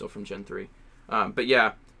Pokemon are still from Gen 3. But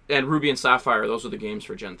yeah, and Ruby and Sapphire, those are the games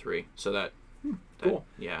for Gen 3. So that Cool.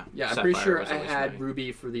 Yeah. Yeah, I'm Sapphire pretty sure was I always had my-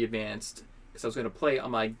 Ruby for the Advanced because I was going to play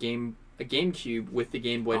on my GameCube with the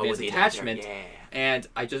Game Boy Oh, Advance with the attachment, adapter, yeah. and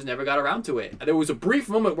I just never got around to it. There was a brief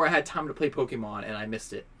moment where I had time to play Pokemon, and I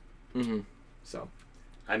missed it. Mm-hmm. So,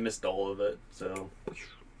 I missed all of it. So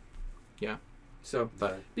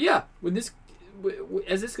but yeah, when this,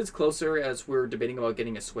 as this gets closer, as we're debating about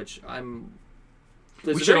getting a Switch,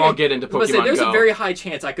 We should all get into Pokemon there's Go. a very high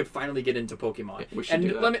chance I could finally get into Pokemon. Yeah, we should and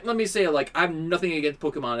do that. let me say, like, I have nothing against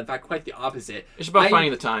Pokemon. In fact, quite the opposite. It's about I-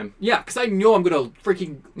 finding the time. Yeah, because I know I'm gonna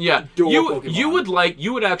freaking Yeah, adore you Pokemon.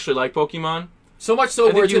 you would actually like Pokemon. So much so I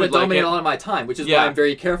think where it's you going to would like dominate it. all of my time, which is Yeah. why I'm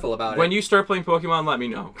very careful about When it. you start playing Pokemon, let me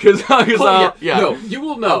know because No, you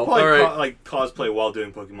will know. I'll probably Alright. cosplay while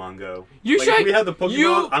doing Pokemon Go. You like, should- If we have the Pokemon,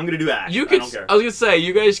 you- I'm gonna do Ash. you I could. don't care. I was gonna say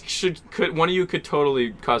you guys could one of you could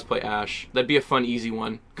totally cosplay Ash. That'd be a fun, easy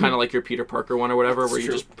one, kind of like your Peter Parker one or whatever, That's where you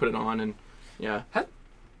true. just put it on and yeah.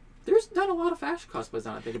 There's not a lot of Ash cosplays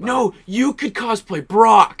now I think about No, it. you could cosplay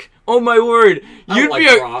Brock. Oh my word, I don't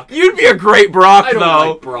like Brock. you'd be a great Brock I don't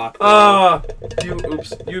though. like Brock.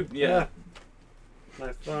 though. Yeah.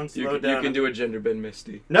 My phone You slowed down. can do a gender bend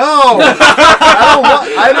Misty. No!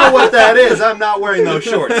 I know what that is. I'm not wearing those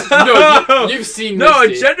shorts. No, you've seen No,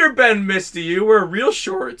 Misty. a gender bend Misty. You wear real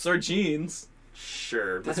shorts or jeans.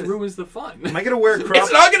 Sure. That ruins the fun. Am I gonna wear crop?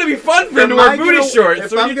 It's not gonna be fun for him to Am wear I booty gonna- shorts.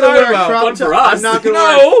 If What are I'm you gonna talking wear a about? crop Fun for top, us. I'm not gonna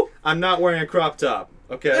No. I'm not wearing a crop top.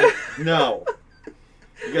 Okay? No.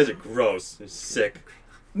 You guys are gross. You're sick.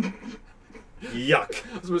 Yuck.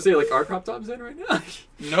 I was going to say, like, our crop tops in right now?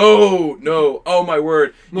 No. Oh my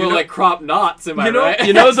word. More like crop knots, am I you know, right?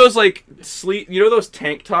 you know those like those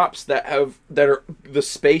tank tops that are the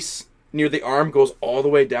space near the arm goes all the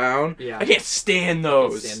way down. Yeah. I can't stand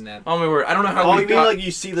those. stand that. Oh my word. I don't know how Oh, we you mean got. like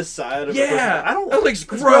you see the side of Yeah, it? I don't. that looks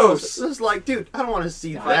it's gross. It's like, dude, I don't want to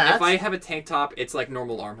see If that. I have a tank top, it's like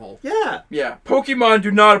normal armhole. Yeah. Yeah, Pokemon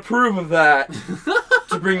do not approve of that.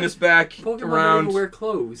 To bring this back Pokemon around. don't wear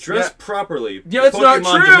clothes. Dress Yeah. properly. Yeah, that's not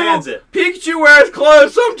Pokemon true. demands it. Pikachu wears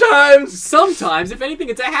clothes sometimes. Sometimes, if anything,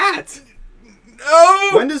 it's a hat. No.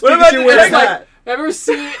 When does What about Pikachu the wear a X- Like, hat? ever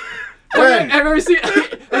seen When? Has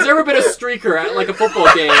there ever been a streaker at like a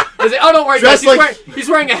football game? Is it, oh, don't worry, guys. Dressed He's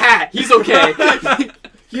wearing a hat. He's okay.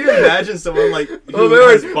 Can you imagine someone like who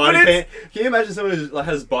has body paint? Can you imagine someone who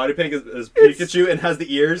has body paint as Pikachu and has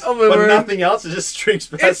the ears, Oh my but word. nothing else? It just streaks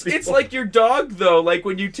past It's people. like your dog though. Like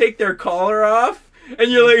when you take their collar off and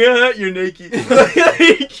you're like, you're naked.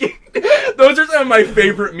 Those are some of my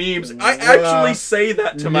favorite memes. I actually say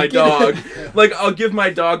that to my dog. Like I'll give my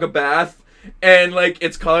dog a bath. And like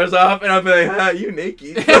its collar's off, and I'll be like, you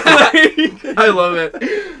naked. I love it.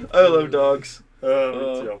 I love dogs. Me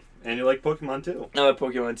too. And you like Pokemon too. I love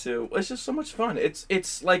Pokemon too. It's just so much fun.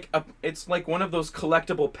 It's like one of those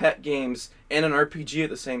collectible pet games and an RPG at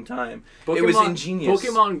the same time. It was ingenious.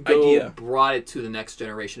 Pokemon Go idea. brought it to the next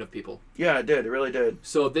generation of people. Yeah, it did. It really did.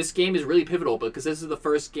 So this game is really pivotal because this is the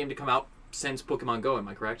first game to come out since Pokemon Go. Am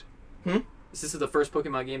I correct? This is the first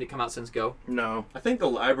Pokemon game to come out since Go. No. I think the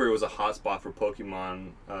library was a hotspot for Pokemon,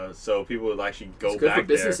 so people would actually go It's good back for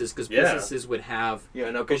businesses because there. businesses would have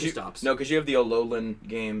because you Pokestops. you have the Alolan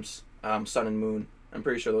games, Sun and Moon. I'm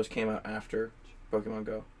pretty sure those came out after Pokemon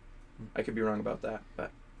Go. I could be wrong about that,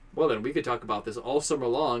 but Well, then we could talk about this all summer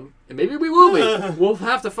long, and maybe we will be. We'll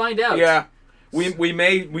have to find out. yeah, we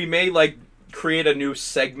may like create a new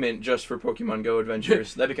segment just for Pokemon Go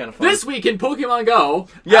adventures. That'd be kind of fun. This week in Pokemon Go,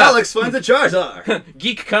 Yeah. Alex finds a Charizard.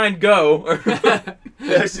 Geek Kind Go.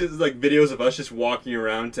 That's just like videos of us just walking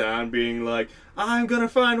around town being like, I'm gonna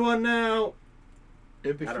find one now.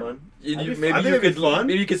 It'd be I don't know. fun. I think it'd be fun.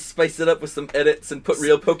 Maybe you could spice it up with some edits and put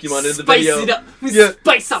real Pokemon in the spice video. it up. Yeah.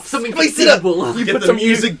 Spice up something Spice it up. unbelievable. You Get put the some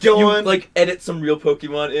music you going. like edit some real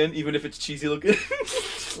Pokemon in, even if it's cheesy looking,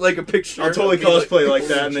 like a picture. I'll totally Be cosplay like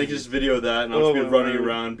that, and they can just video that, and I'll just be Oh, running man.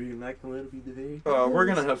 around being like, "Oh, it'll be the very." Oh, we're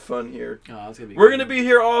gonna have fun here. Oh, that's gonna be We're good. gonna be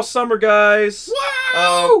here all summer, guys.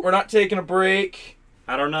 We're not taking a break.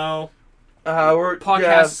 I don't know. We're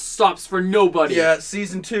Podcast stops for nobody. Yeah,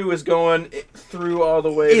 season 2 is going through all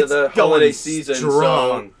the way to the holiday season.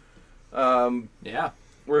 Strong. So, Yeah.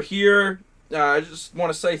 we're here. I just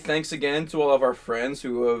want to say thanks again to all of our friends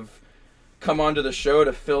who have come onto the show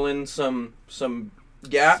to fill in some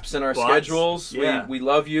gaps in our Spots. schedules. Yeah. We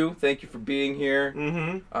love you. Thank you for being here.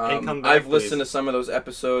 Mm-hmm. And come back, I've listened to please. some of those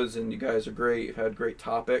episodes, and you guys are great. You've had great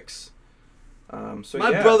topics. So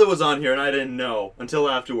My yeah. brother was on here, and I didn't know until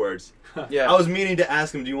afterwards. Yeah. I was meaning to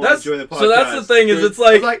ask him, "Do you want to join the podcast?" So that's the thing is, it's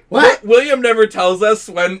I was like, "What?" William never tells us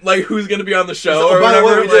when who's going to be on the show Oh, or by the way,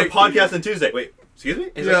 whatever. we did a Like, podcast on Tuesday. Wait, excuse me?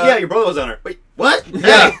 He's like, Yeah. "Yeah, your brother was on her." Wait, what?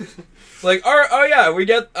 Yeah. Hey. like, oh yeah, we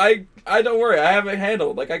get. I don't worry, I have it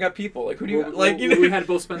handled. Like I got people. Like who do you like? You know, we had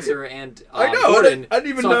both Spencer and I know, Gordon. I didn't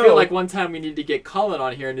even so I know. feel like one time we need to get Colin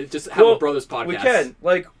on here and just have a brothers podcast. We can.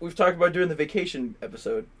 Like we've talked about doing the vacation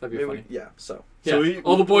episode. That'd be funny. Yeah. So. Yeah. So we-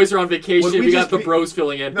 all the boys are on vacation. Would we We got just the be- bros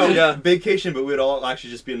filling in. No, Yeah. vacation, but we'd all actually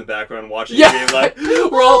just be in the background watching Yeah. the game. Like,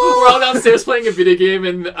 we're all downstairs playing a video game,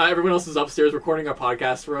 and everyone else is upstairs recording our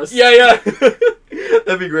podcast for us. Yeah.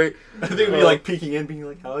 That'd be great. I think we'd be like peeking in, being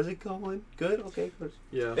like, "How is it going? Good, okay." Good.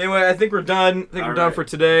 Yeah. Anyway, I think we're done. I think we're done Alright. for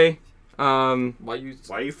today. Why you?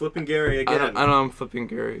 Why are you flipping Gary I again? don't know. I'm flipping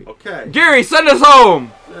Gary. Okay. Gary, send us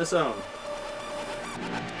home. This on.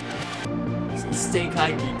 Stay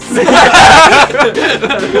kind, geeks.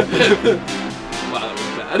 Wow,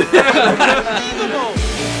 that was bad.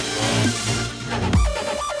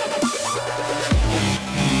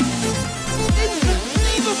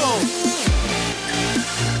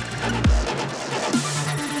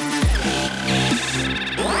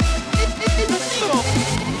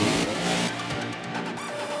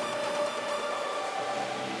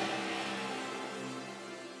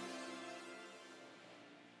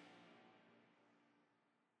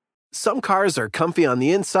 Some cars are comfy on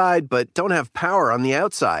the inside, but don't have power on the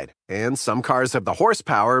outside. And some cars have the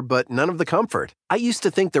horsepower, but none of the comfort. I used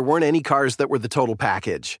to think there weren't any cars that were the total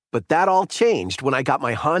package. But that all changed when I got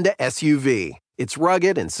my Honda SUV. It's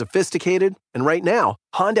rugged and sophisticated, and right now,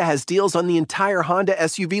 Honda has deals on the entire Honda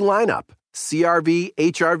SUV lineup. CR-V,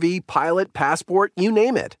 HR-V, Pilot, Passport, you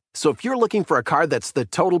name it. So if you're looking for a car that's the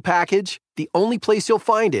total package, the only place you'll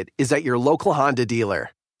find it is at your local Honda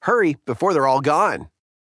dealer. Hurry before they're all gone.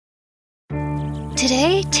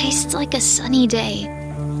 Today tastes like a sunny day,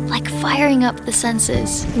 like firing up the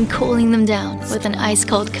senses and cooling them down with an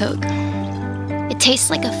ice-cold Coke. It tastes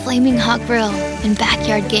like a flaming hot grill and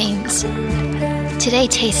backyard games. Today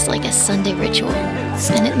tastes like a Sunday ritual,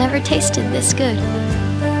 and it never tasted this good.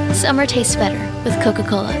 Summer tastes better with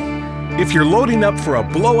Coca-Cola. If you're loading up for a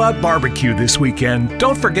blowout barbecue this weekend,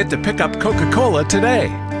 don't forget to pick up Coca-Cola today.